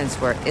shipments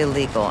were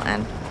illegal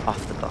and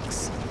off the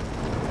books.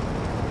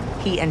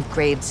 He and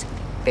Graves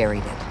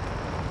buried it.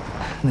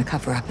 The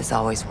cover-up is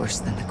always worse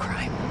than the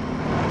crime.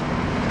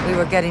 We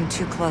were getting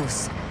too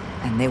close,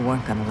 and they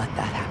weren't gonna let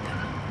that happen.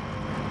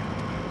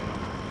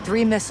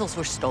 3 missiles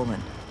were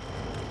stolen.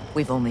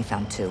 We've only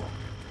found 2.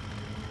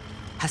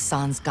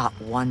 Hassan's got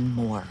 1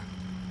 more.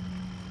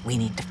 We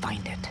need to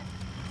find it.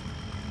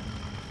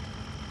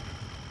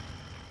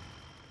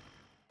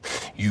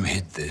 You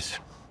hid this.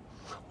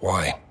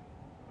 Why?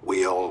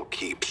 We all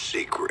keep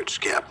secrets,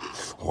 Captain.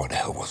 Why the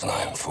hell wasn't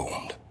I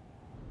informed?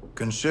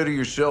 Consider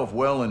yourself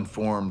well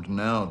informed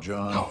now,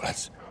 John. Oh,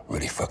 that's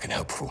really fucking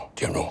helpful.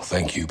 General,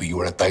 thank you, but you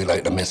were a day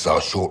late. The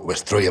missiles short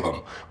was 3 of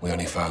them. We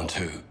only found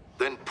 2.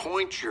 Then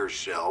point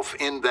yourself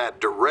in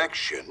that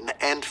direction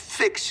and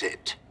fix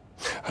it.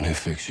 And who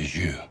fixes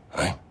you,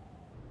 eh?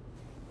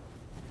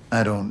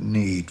 I don't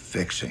need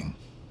fixing.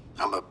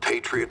 I'm a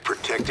patriot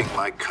protecting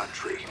my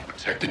country.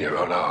 Protecting your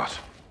own art.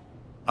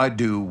 I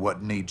do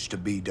what needs to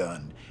be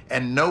done,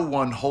 and no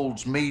one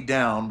holds me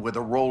down with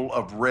a roll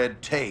of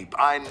red tape.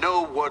 I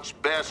know what's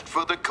best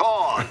for the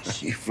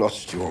cause. You've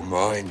lost your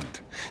mind,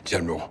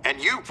 General. And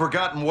you've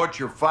forgotten what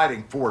you're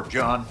fighting for,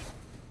 John.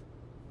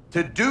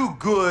 To do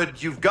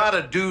good, you've got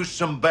to do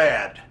some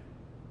bad.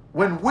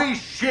 When we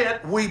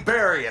shit, we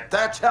bury it.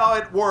 That's how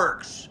it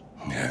works.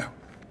 Yeah.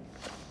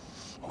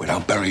 We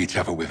don't bury each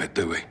other with it,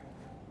 do we?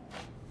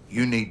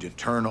 You need to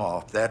turn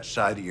off that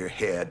side of your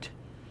head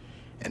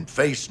and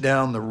face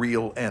down the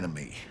real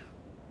enemy.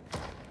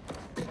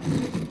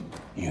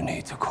 You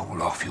need to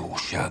call off your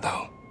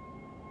shadow.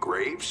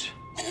 Graves?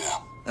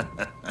 Yeah.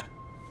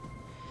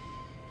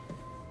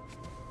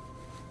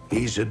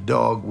 He's a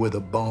dog with a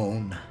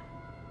bone,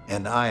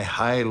 and I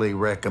highly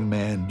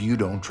recommend you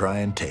don't try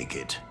and take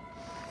it.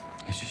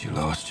 This is your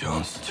last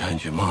chance to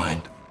change your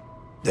mind.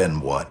 Then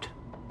what?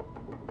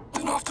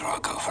 Then after I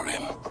go for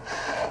him,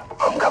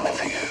 I'm coming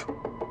for you.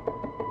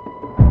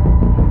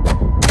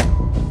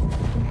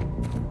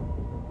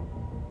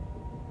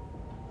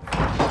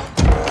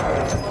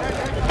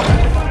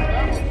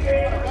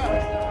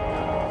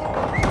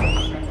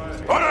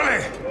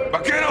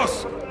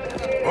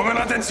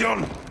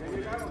 Atención!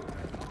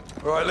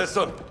 All right,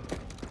 listen.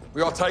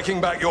 We are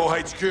taking back your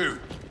HQ.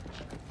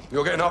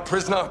 You're getting our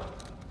prisoner.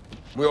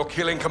 We are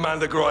killing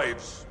Commander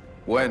Graves.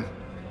 When?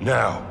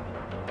 Now.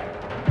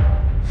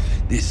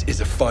 This is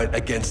a fight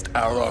against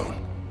our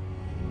own.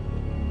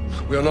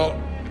 We are not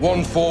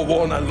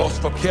 1-4-1 and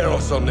lost for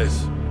Kieros on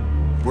this.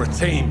 We're a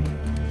team.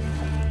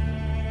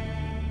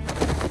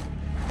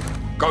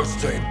 Ghost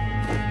team.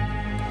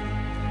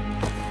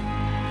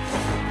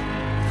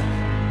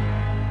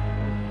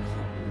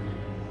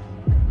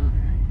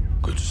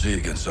 Good to see you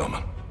again,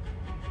 Salman.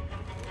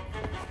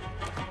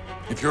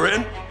 If you're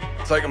in,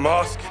 take a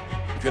mask.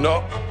 If you're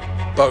not,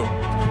 don't.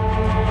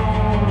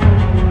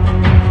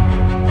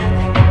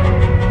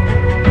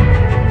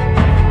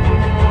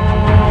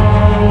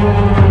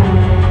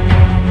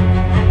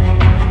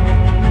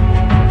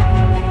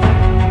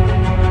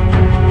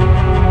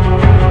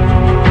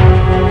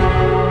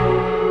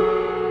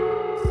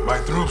 My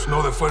troops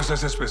know the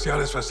Fuerzas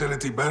Especiales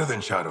facility better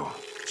than Shadow,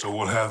 so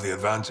we'll have the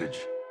advantage.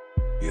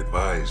 Be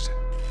advised,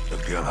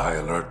 they'll be on high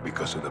alert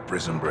because of the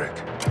prison break.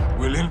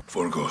 We'll in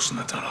for Ghost in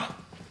the tunnel.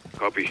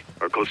 Copy.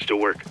 Our codes still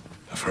work.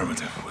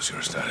 Affirmative. What's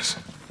your status?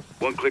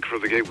 One click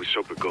from the gate with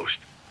soap a Ghost.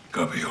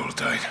 Copy. Hold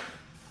tight.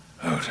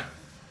 Out.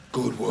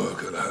 Good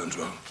work,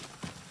 Alejandro.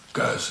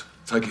 Guys,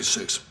 take your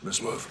 6.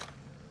 Let's move.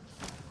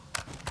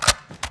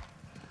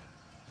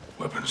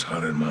 Weapons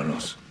hot in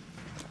manos.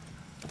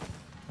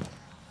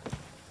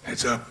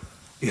 Heads up.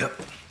 Yep.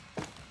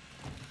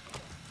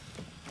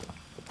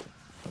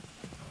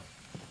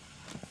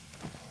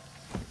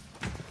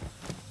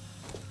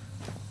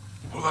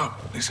 Hold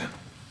up. Listen.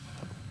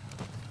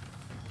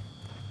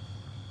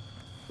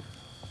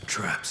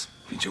 Traps.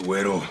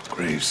 Pinchuero,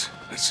 Graves.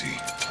 Let's see.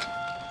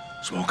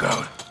 Smoke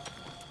out.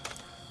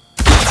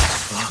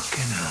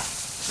 Fucking hell.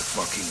 It's a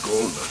fucking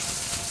golden.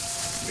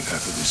 We'll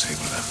have to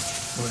disable them.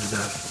 What is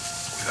that?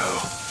 Cuidado.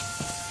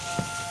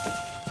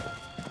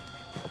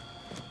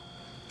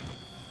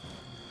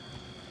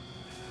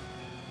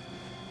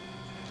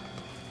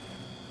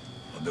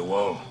 On the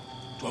wall.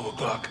 12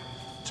 o'clock.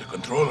 It's a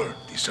controller.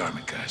 Disarm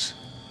it, guys.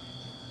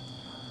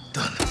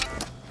 Done.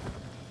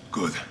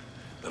 Good.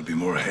 There'll be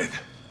more ahead.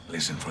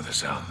 Listen for the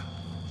sound.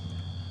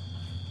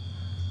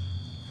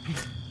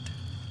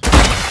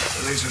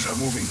 The lasers are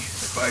moving.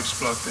 The pipes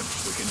block them.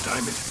 We can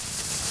time it.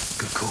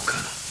 Good call,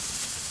 Colonel.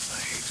 I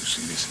hate to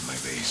see this in my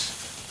base.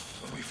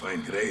 When we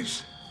find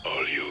Graves...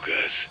 All you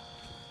guys.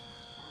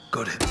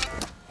 Got it.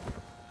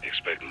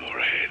 Expect more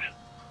ahead.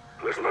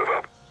 Let's move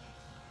up.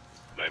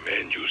 My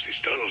men use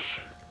these tunnels.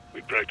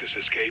 We practice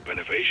escape and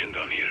evasion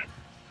down here.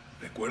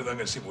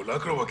 ¿Recuerdan el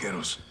simulacro,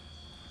 vaqueros?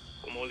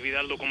 ¿Cómo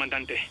olvidarlo,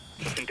 comandante?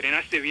 Los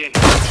entrenaste bien.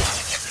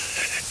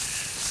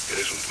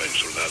 Eres un buen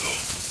soldado.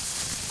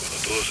 Cuando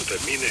todo se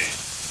termine,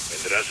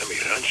 vendrás a mi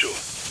rancho.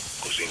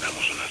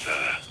 Cocinamos una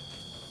asada.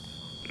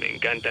 Me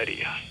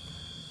encantaría.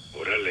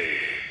 Órale.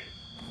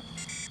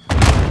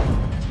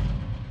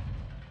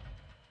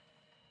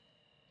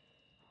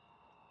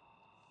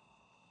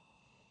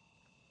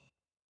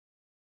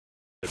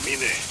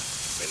 Termine,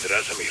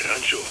 vendrás a mi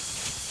rancho.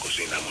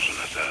 Cocinamos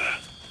una asada.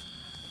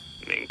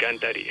 Me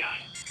encantaría.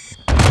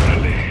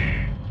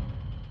 Órale.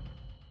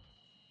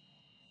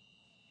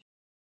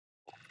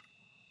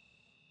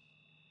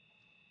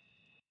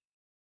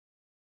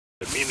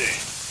 Termine,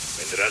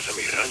 vendrás a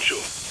mi rancho.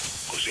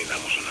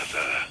 Cocinamos una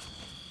asada.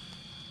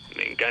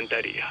 Me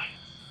encantaría.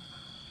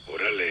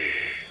 Órale.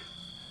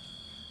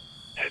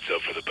 Heads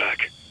up for the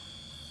back.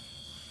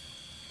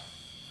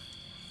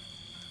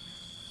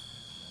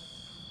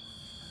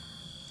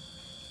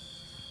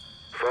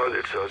 Found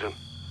it, Sergeant.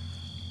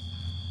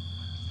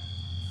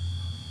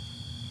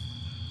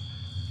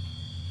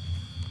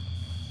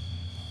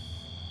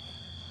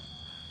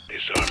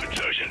 Disarm it,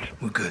 Sergeant.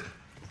 We're good.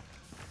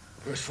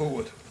 Press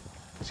forward.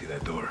 See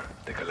that door?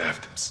 Take a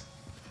left. Psst.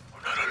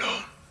 We're not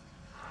alone.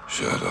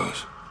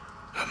 Shadows.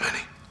 How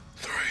many?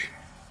 3.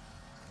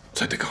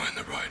 Take the guy on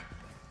the right.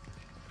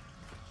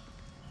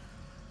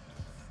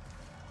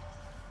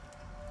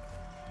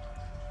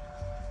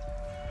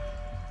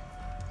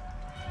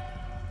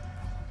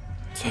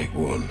 Take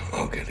one,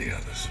 I'll get the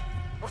others.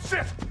 Oh,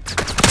 shit!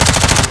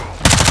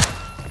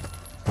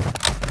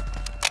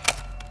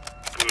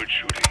 Good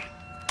shooting.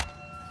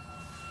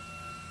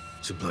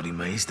 It's a bloody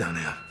maze down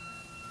here.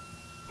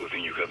 Good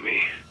thing you got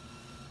me.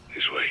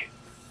 This way.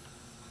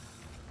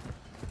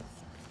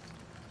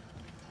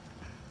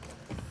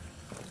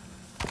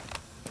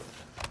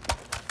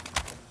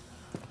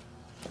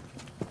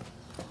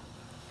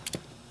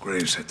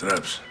 Graves set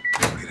traps.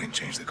 We didn't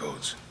change the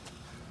codes.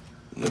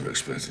 Never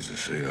expected to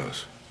see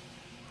us.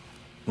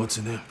 What's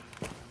in there?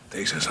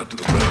 Takes us up to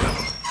the ground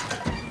level.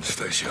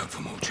 Stay sharp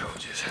for more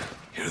charges.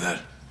 Hear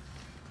that?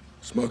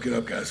 Smoke it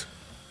up, guys.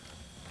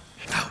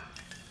 Out.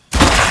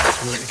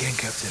 Do it again,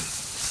 Captain.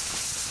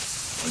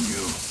 On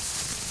you.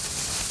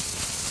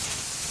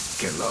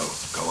 Get low.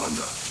 Go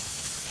under.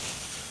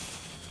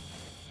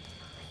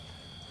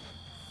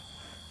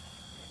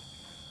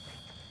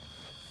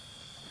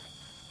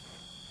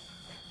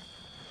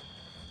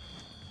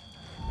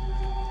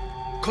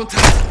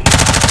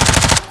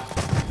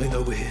 Contact! They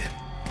know we're here.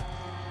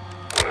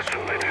 Worse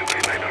than they do,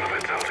 we may not have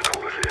had time to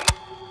call us in.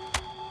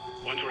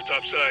 Once we're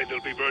topside,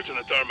 there'll be birds on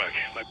the tarmac.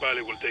 My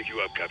pilot will take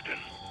you up, Captain.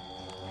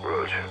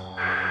 Roger.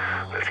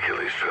 Let's kill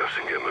these traps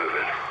and get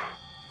moving.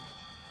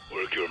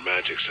 Work your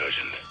magic,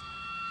 Sergeant.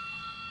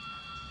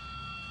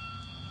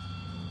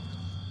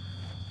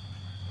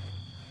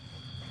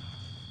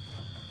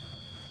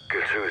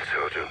 Get to it,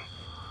 Sergeant.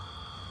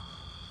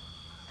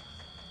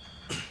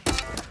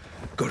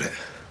 Go there.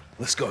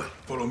 Let's go.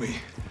 Follow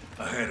me.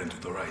 Ahead and to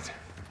the right.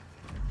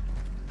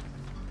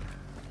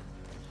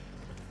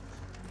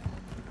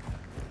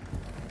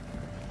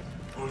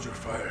 Hold your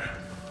fire.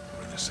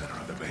 We're in the center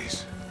of the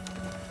base.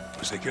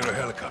 We'll secure a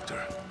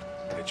helicopter.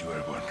 Get you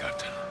airborne,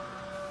 Captain.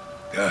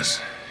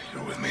 Gus,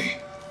 you're with me.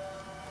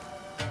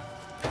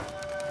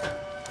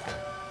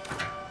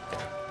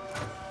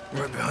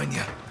 Right behind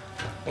you.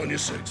 On your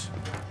 6.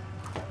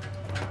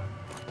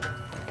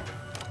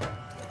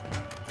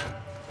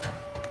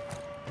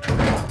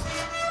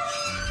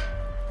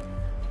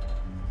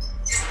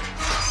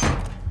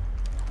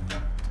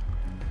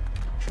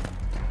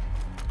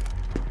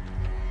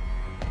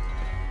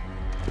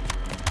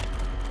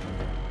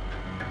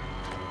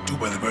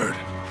 By the bird.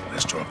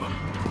 Let's drop him.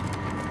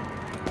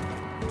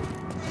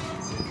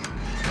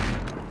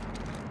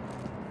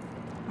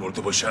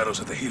 Multiple shadows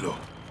at the helo.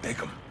 Take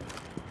them.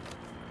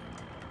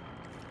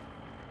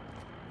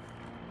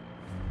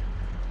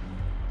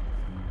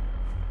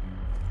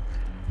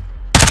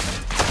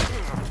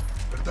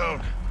 They're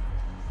down.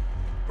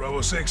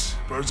 Bravo 6.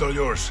 Birds all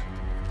yours.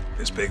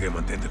 Despegue y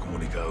mantente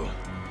comunicado.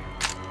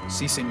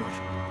 Sí, señor.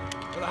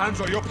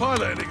 Alejandro, your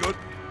pilot any good?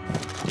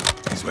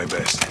 He's my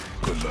best.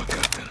 Good luck,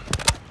 Captain.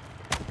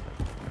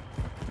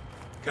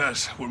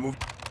 Gus, we'll move.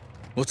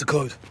 What's the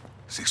code?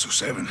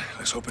 627.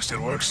 Let's hope it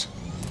still works.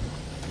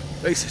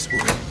 Basis, boy.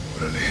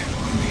 Órale,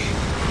 on me.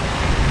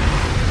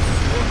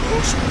 All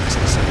goes as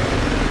I say.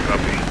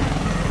 Copy.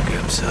 Get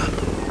him, sir.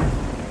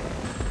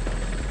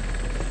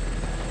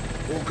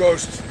 All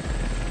ghosts.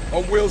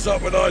 On wheels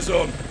up with eyes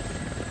on.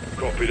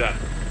 Copy that.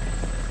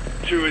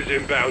 2 is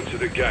inbound to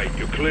the gate.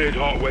 You're cleared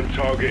hot when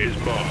target is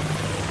marked.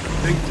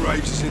 I think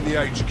Graves is in the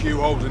HQ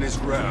holding his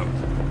ground.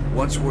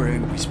 Once we're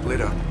in, we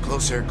split up.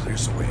 Close air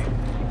clears the way.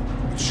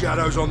 With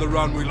Shadows on the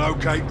run, we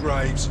locate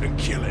Graves and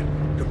kill him.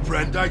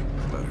 Comprende?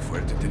 Claro y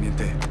fuerte,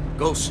 teniente.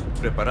 Ghosts,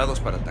 preparados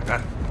para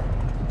atacar.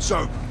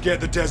 So, get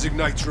the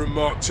designator and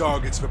mark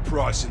targets for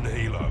Price in the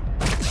helo.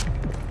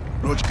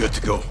 Roger, good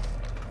to go.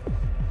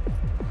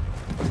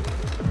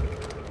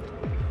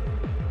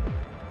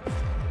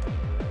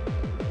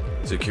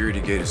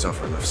 Security gate is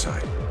off our left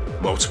side.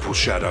 Multiple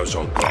Shadows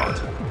on guard.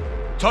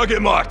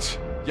 Target marked.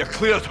 You're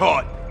cleared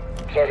hot.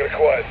 Target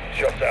acquired.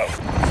 Shots out.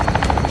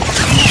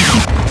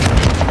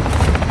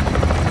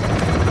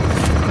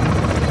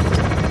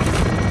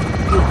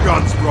 Good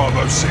guns,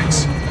 Bravo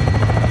 6.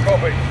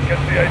 Copy. Get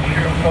to the HQ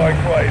and find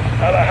Graves.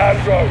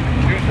 Alejandro,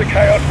 use the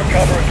chaos for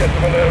cover and get to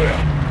Valeria.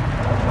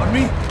 On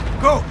me.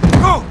 Go!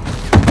 Go!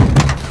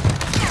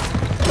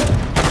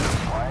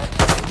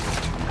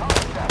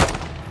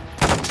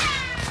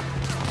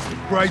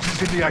 Graves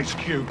is in the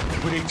HQ.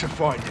 We need to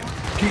find him.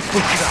 Keep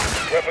pushing up.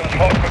 Weapons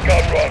hot for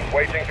gun run.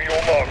 Waiting for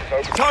your mark,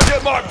 so...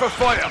 Target mark for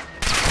fire!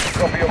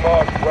 Copy your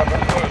mark.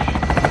 Weapons loose.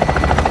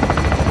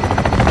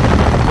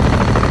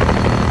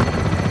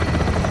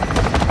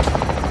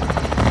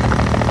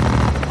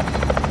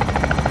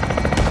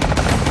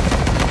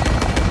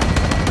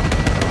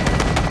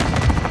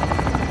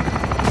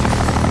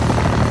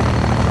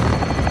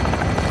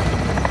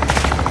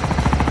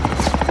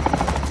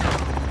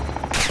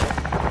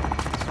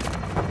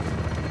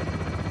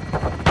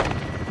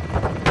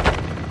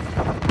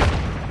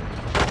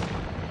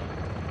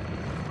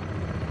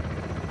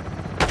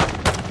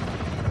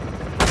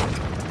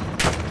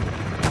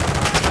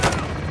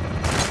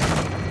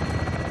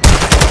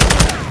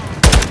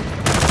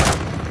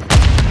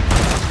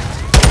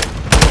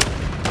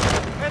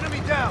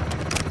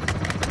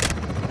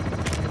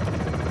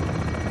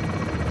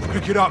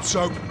 Pick it up,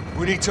 Soap.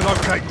 We need to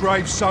locate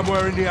Graves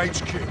somewhere in the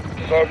HQ.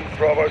 Soap,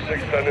 Bravo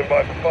 6 standing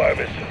by for fire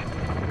mission.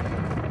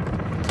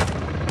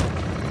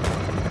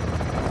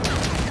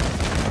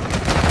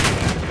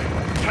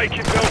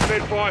 Taking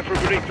well-fed fire from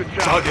beneath the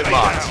tower. Target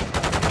marked.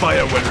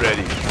 Fire when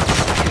ready.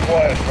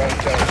 Quiet,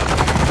 man down.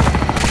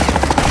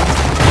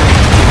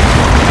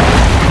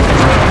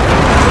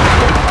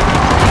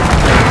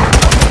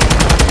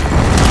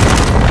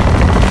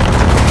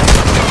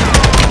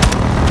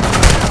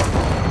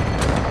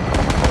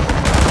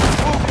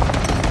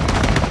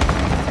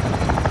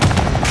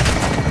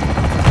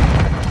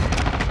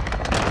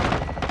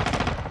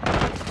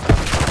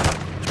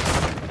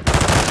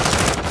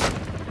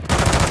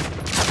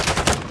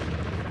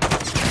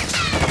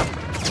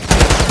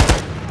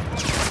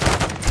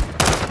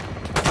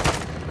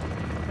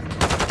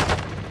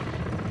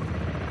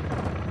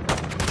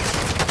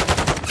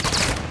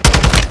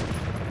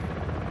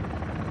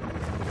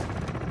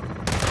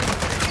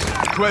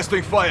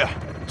 Requesting fire.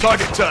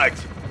 Target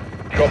tagged.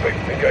 Copy.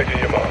 Engaging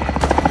your mark.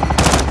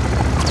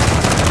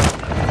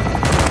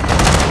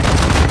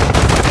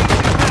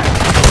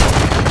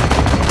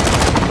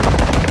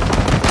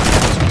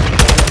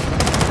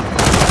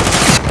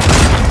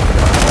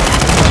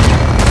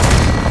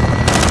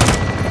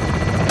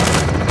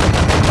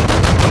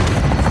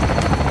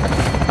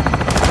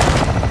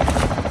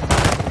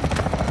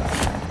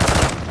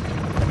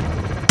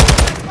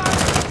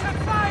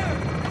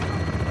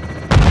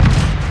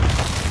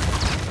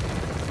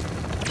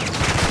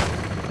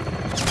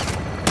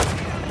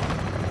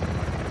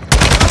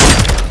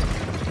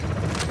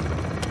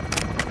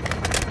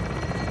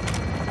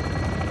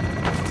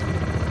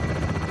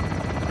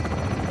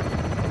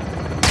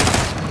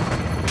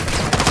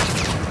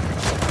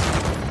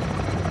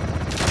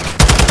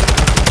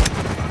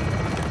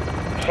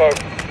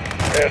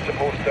 Air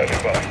support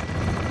standing by.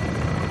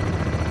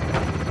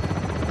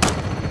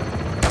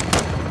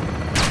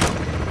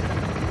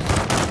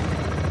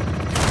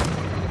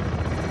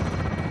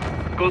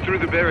 Go through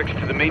the barracks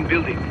to the main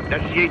building.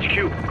 That's the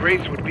HQ.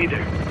 Graves would be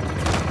there.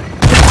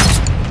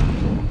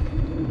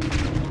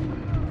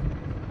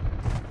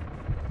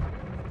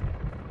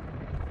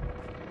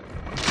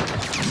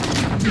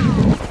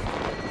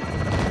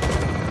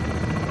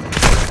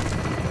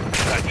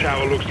 That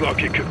tower looks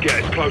like it could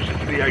get us closer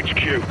to the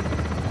HQ.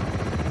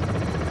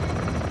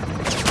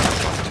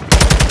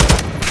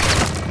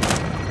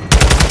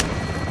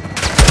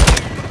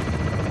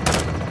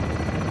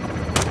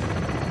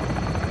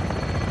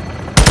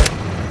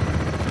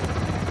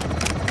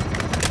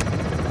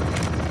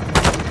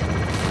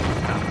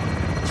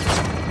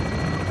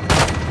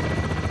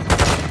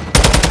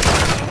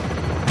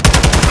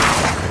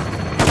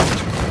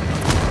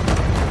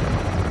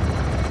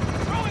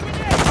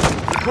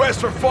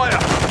 Request for fire.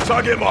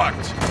 Target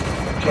marked.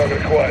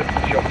 Target acquired.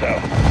 Shots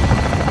out.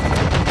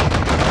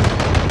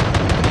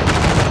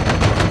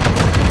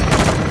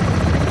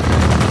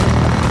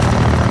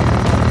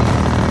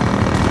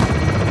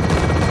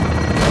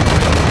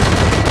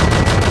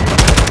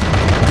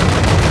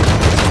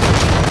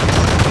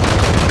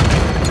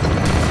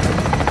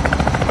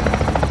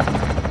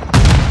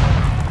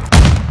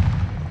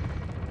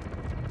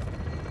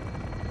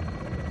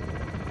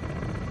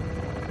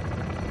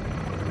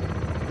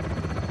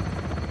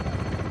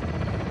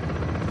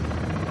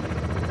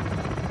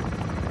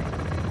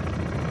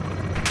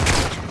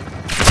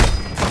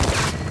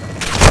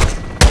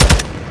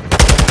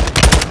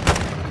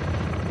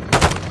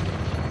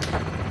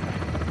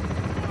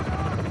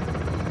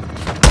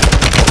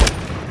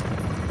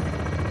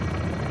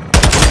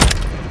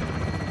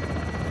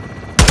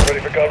 Ready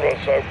for gun run,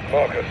 so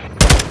Marcus.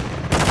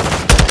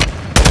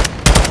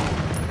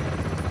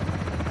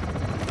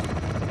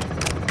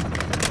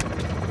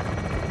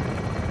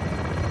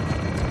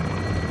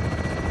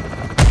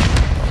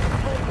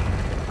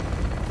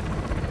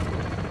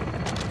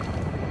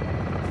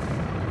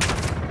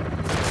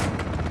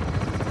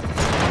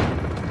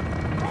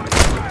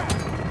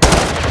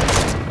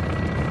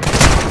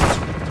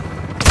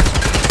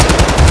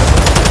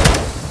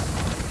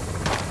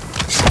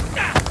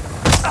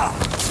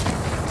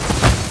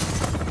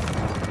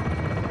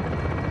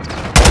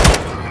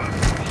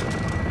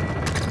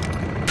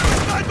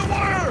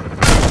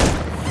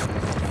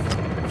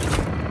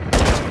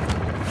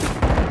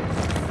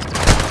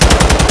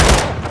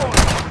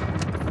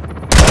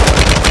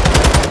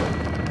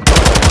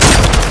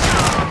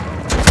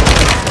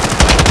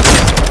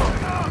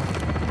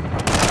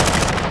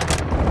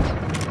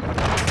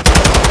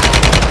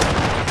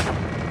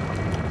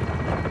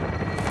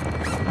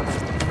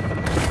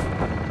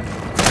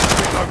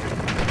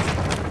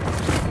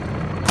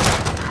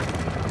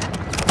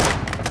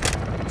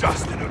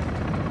 dusting them.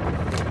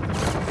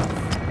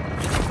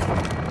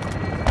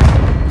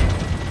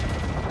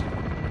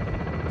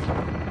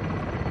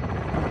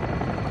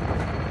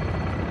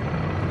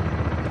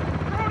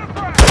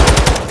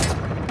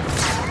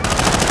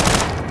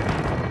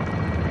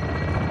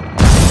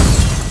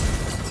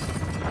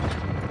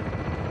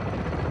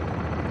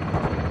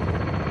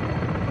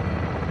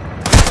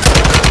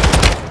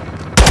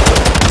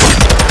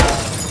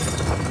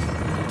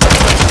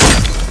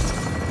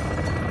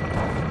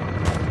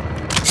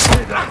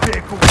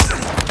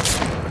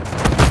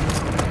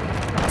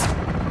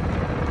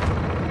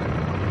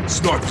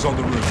 Snipers on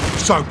the roof,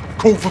 so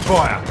call for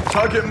fire.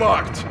 Target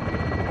marked.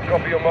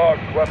 Copy your mark.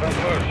 Weapons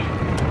loose.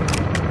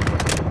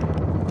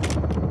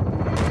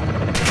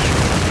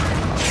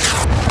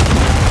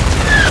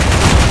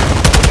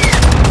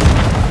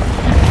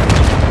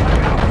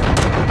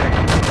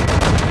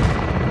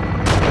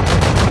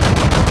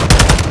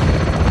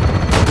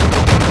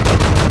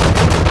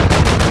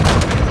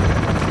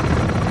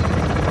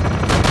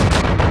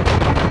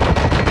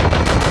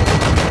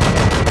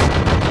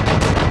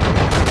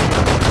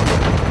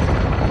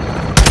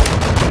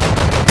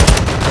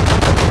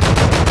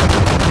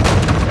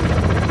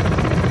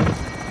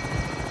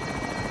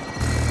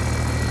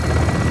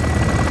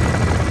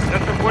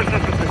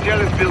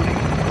 Building.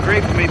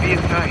 Graves may be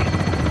inside.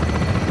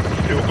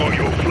 Still got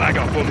your flag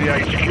up on the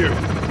HQ.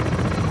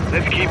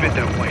 Let's keep it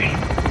that way.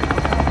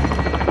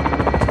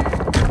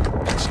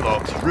 It's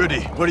locked.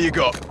 Rudy, what do you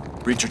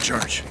got? Breach of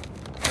charge.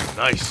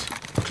 Nice.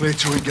 Clear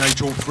to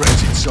engage all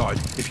threats inside.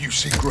 If you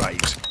see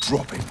Graves,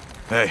 drop him.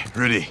 Hey,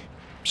 Rudy.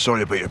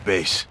 Sorry about your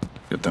base.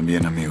 Yo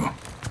también, amigo.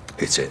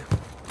 It's it.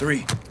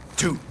 3,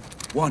 2,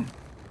 1,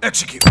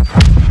 execute!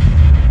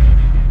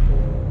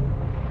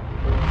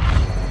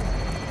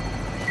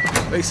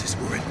 Base is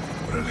moving.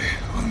 Orale,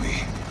 on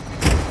me.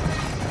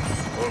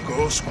 All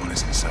goes, one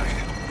is inside.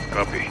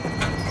 Copy.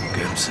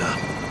 Get him, sir.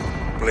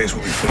 Blaze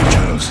will be full of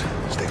shadows.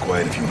 Stay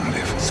quiet if you want to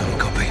live. Some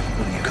copy.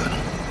 On you, Colonel.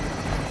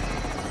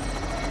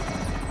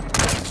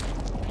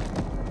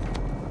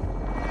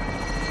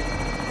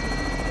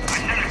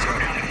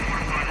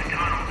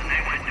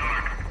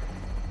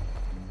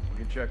 We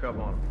can check up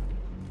on him.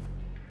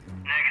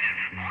 Negative.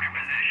 Hold your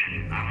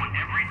position. I want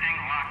everything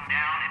locked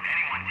down. If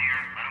anyone's here,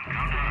 let them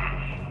come to us.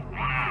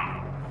 1 out.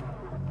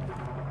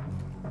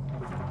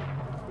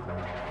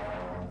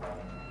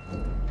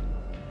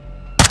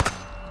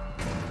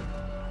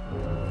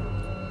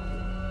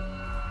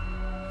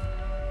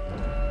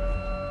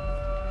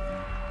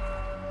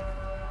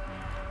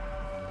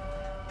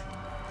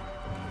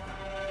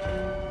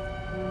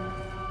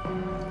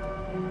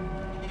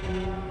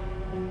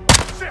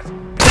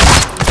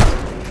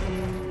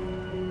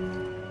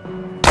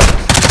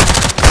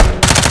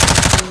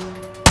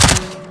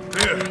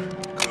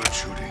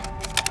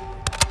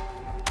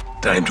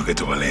 Time to get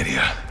to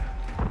Valeria.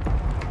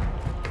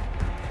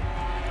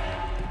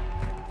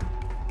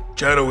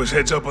 Shadow is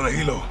heads up on the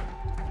helo.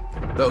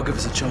 That'll give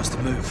us a chance to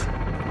move.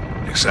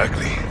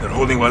 Exactly. They're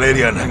holding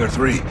Valeria in Hangar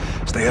 3.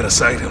 Stay out of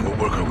sight and we'll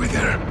work our way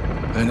there.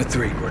 Hangar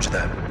 3, roger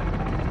that.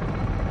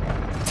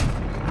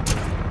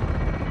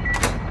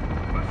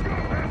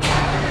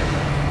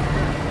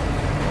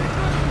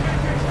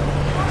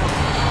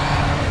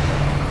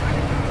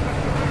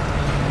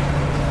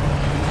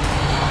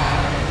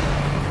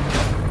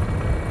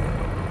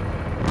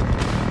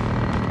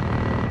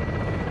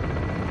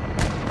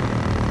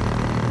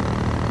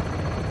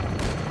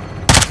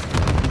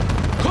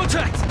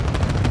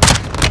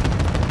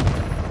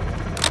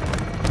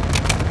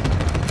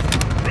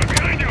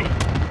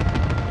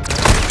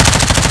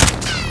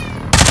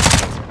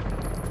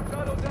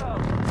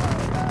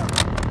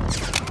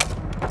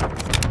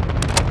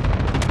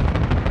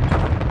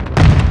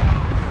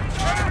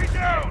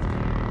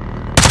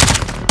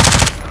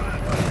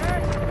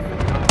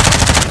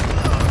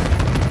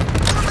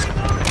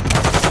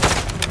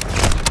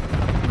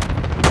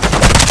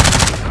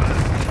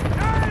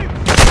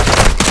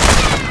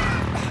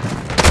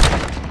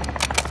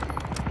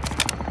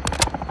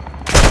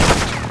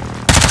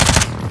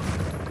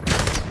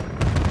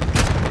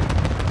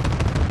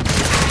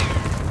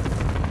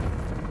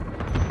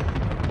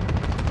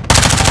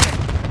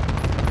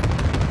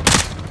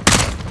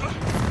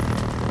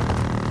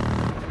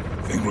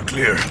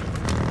 Clear.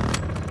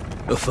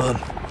 Affirm.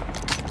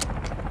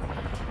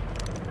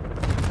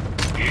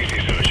 Easy,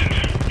 Sergeant.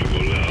 You go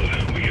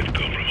loud, we get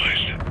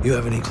compromised. You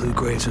have any clue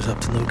Graves was up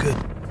to no good?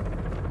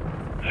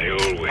 I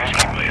always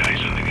keep my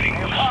eyes on the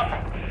gringos.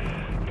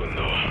 But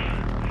no,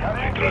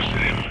 I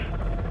trusted him.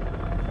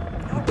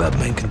 Bad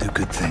men can do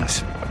good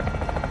things.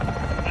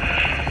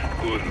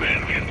 Good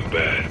men can do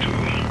bad,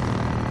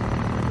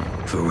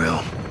 too. For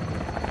real.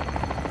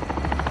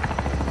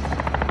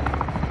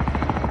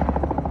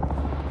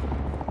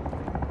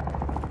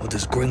 What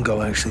does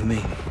gringo actually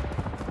mean?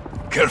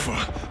 Careful.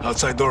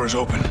 Outside door is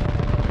open.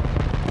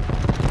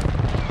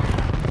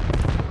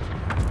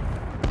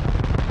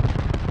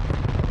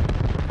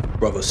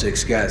 Bravo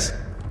 6, guys.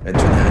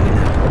 Entering the hangar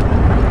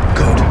now.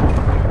 Code.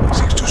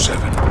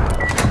 627.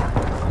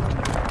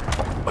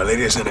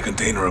 Valeria's in a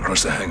container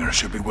across the hangar.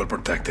 Should be well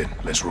protected.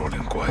 Let's roll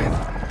in quiet.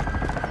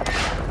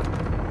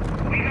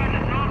 We got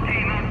the SWAT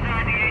team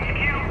outside the HQ.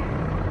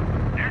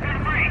 They're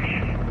gonna breach.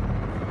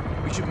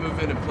 We should move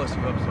in and plus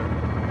you up, sir.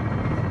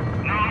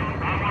 No,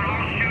 I want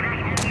all shooters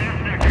holding their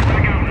sectors. I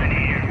got what I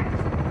need here.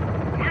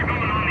 We're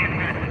going on the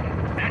offensive.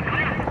 That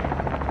clear?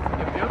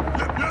 Yep.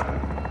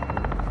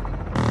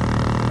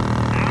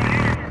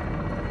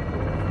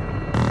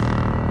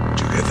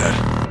 Did you get that?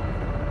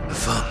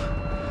 Affirm.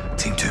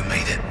 Team 2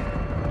 made it.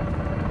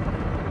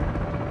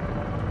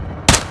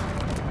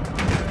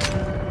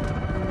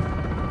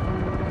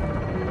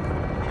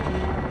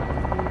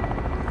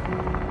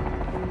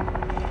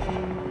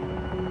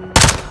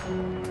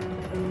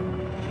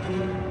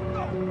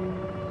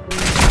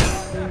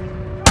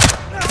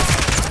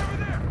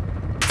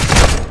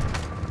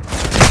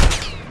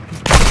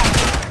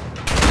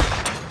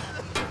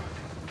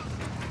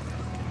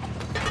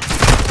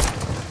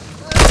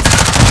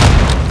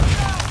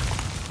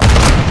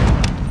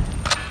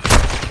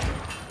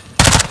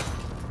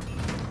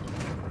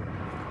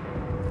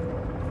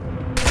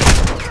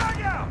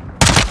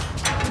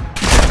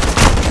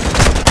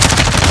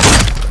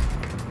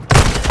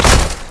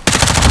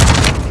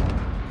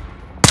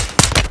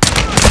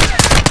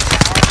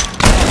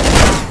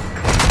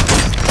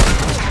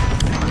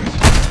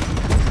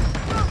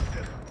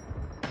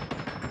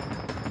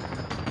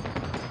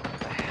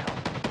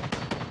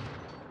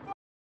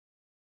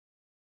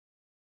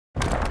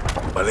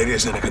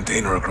 Valeria's in a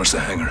container across the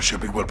hangar.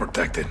 Should be well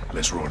protected.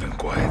 Let's roll in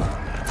quiet.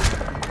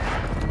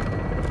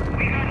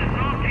 We got the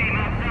SWAT team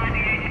outside the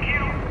HQ.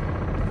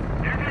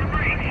 They're gonna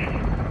breach.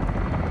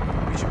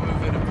 We should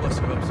move in and plus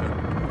you up, sir.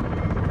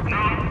 No, I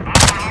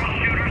want all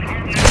shooters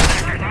holding their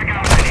sectors. I got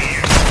what I need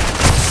here.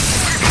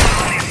 We're going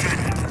on the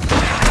offensive.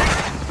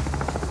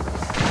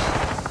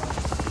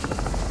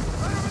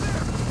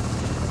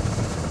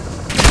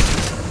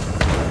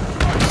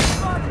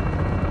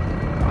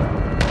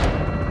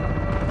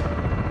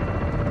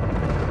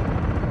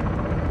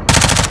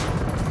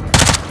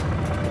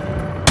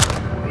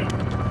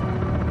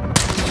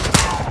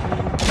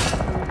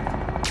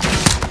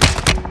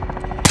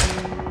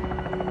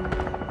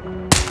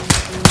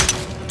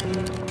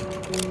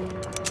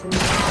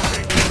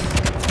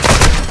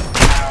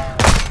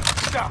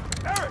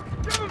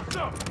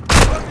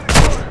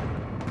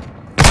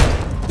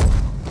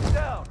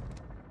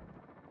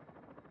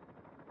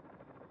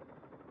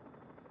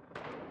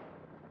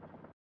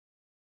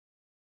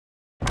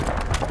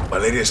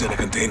 Valeria's in a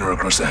container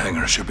across the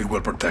hangar. Should be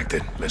well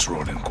protected. Let's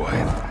roll in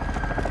quiet.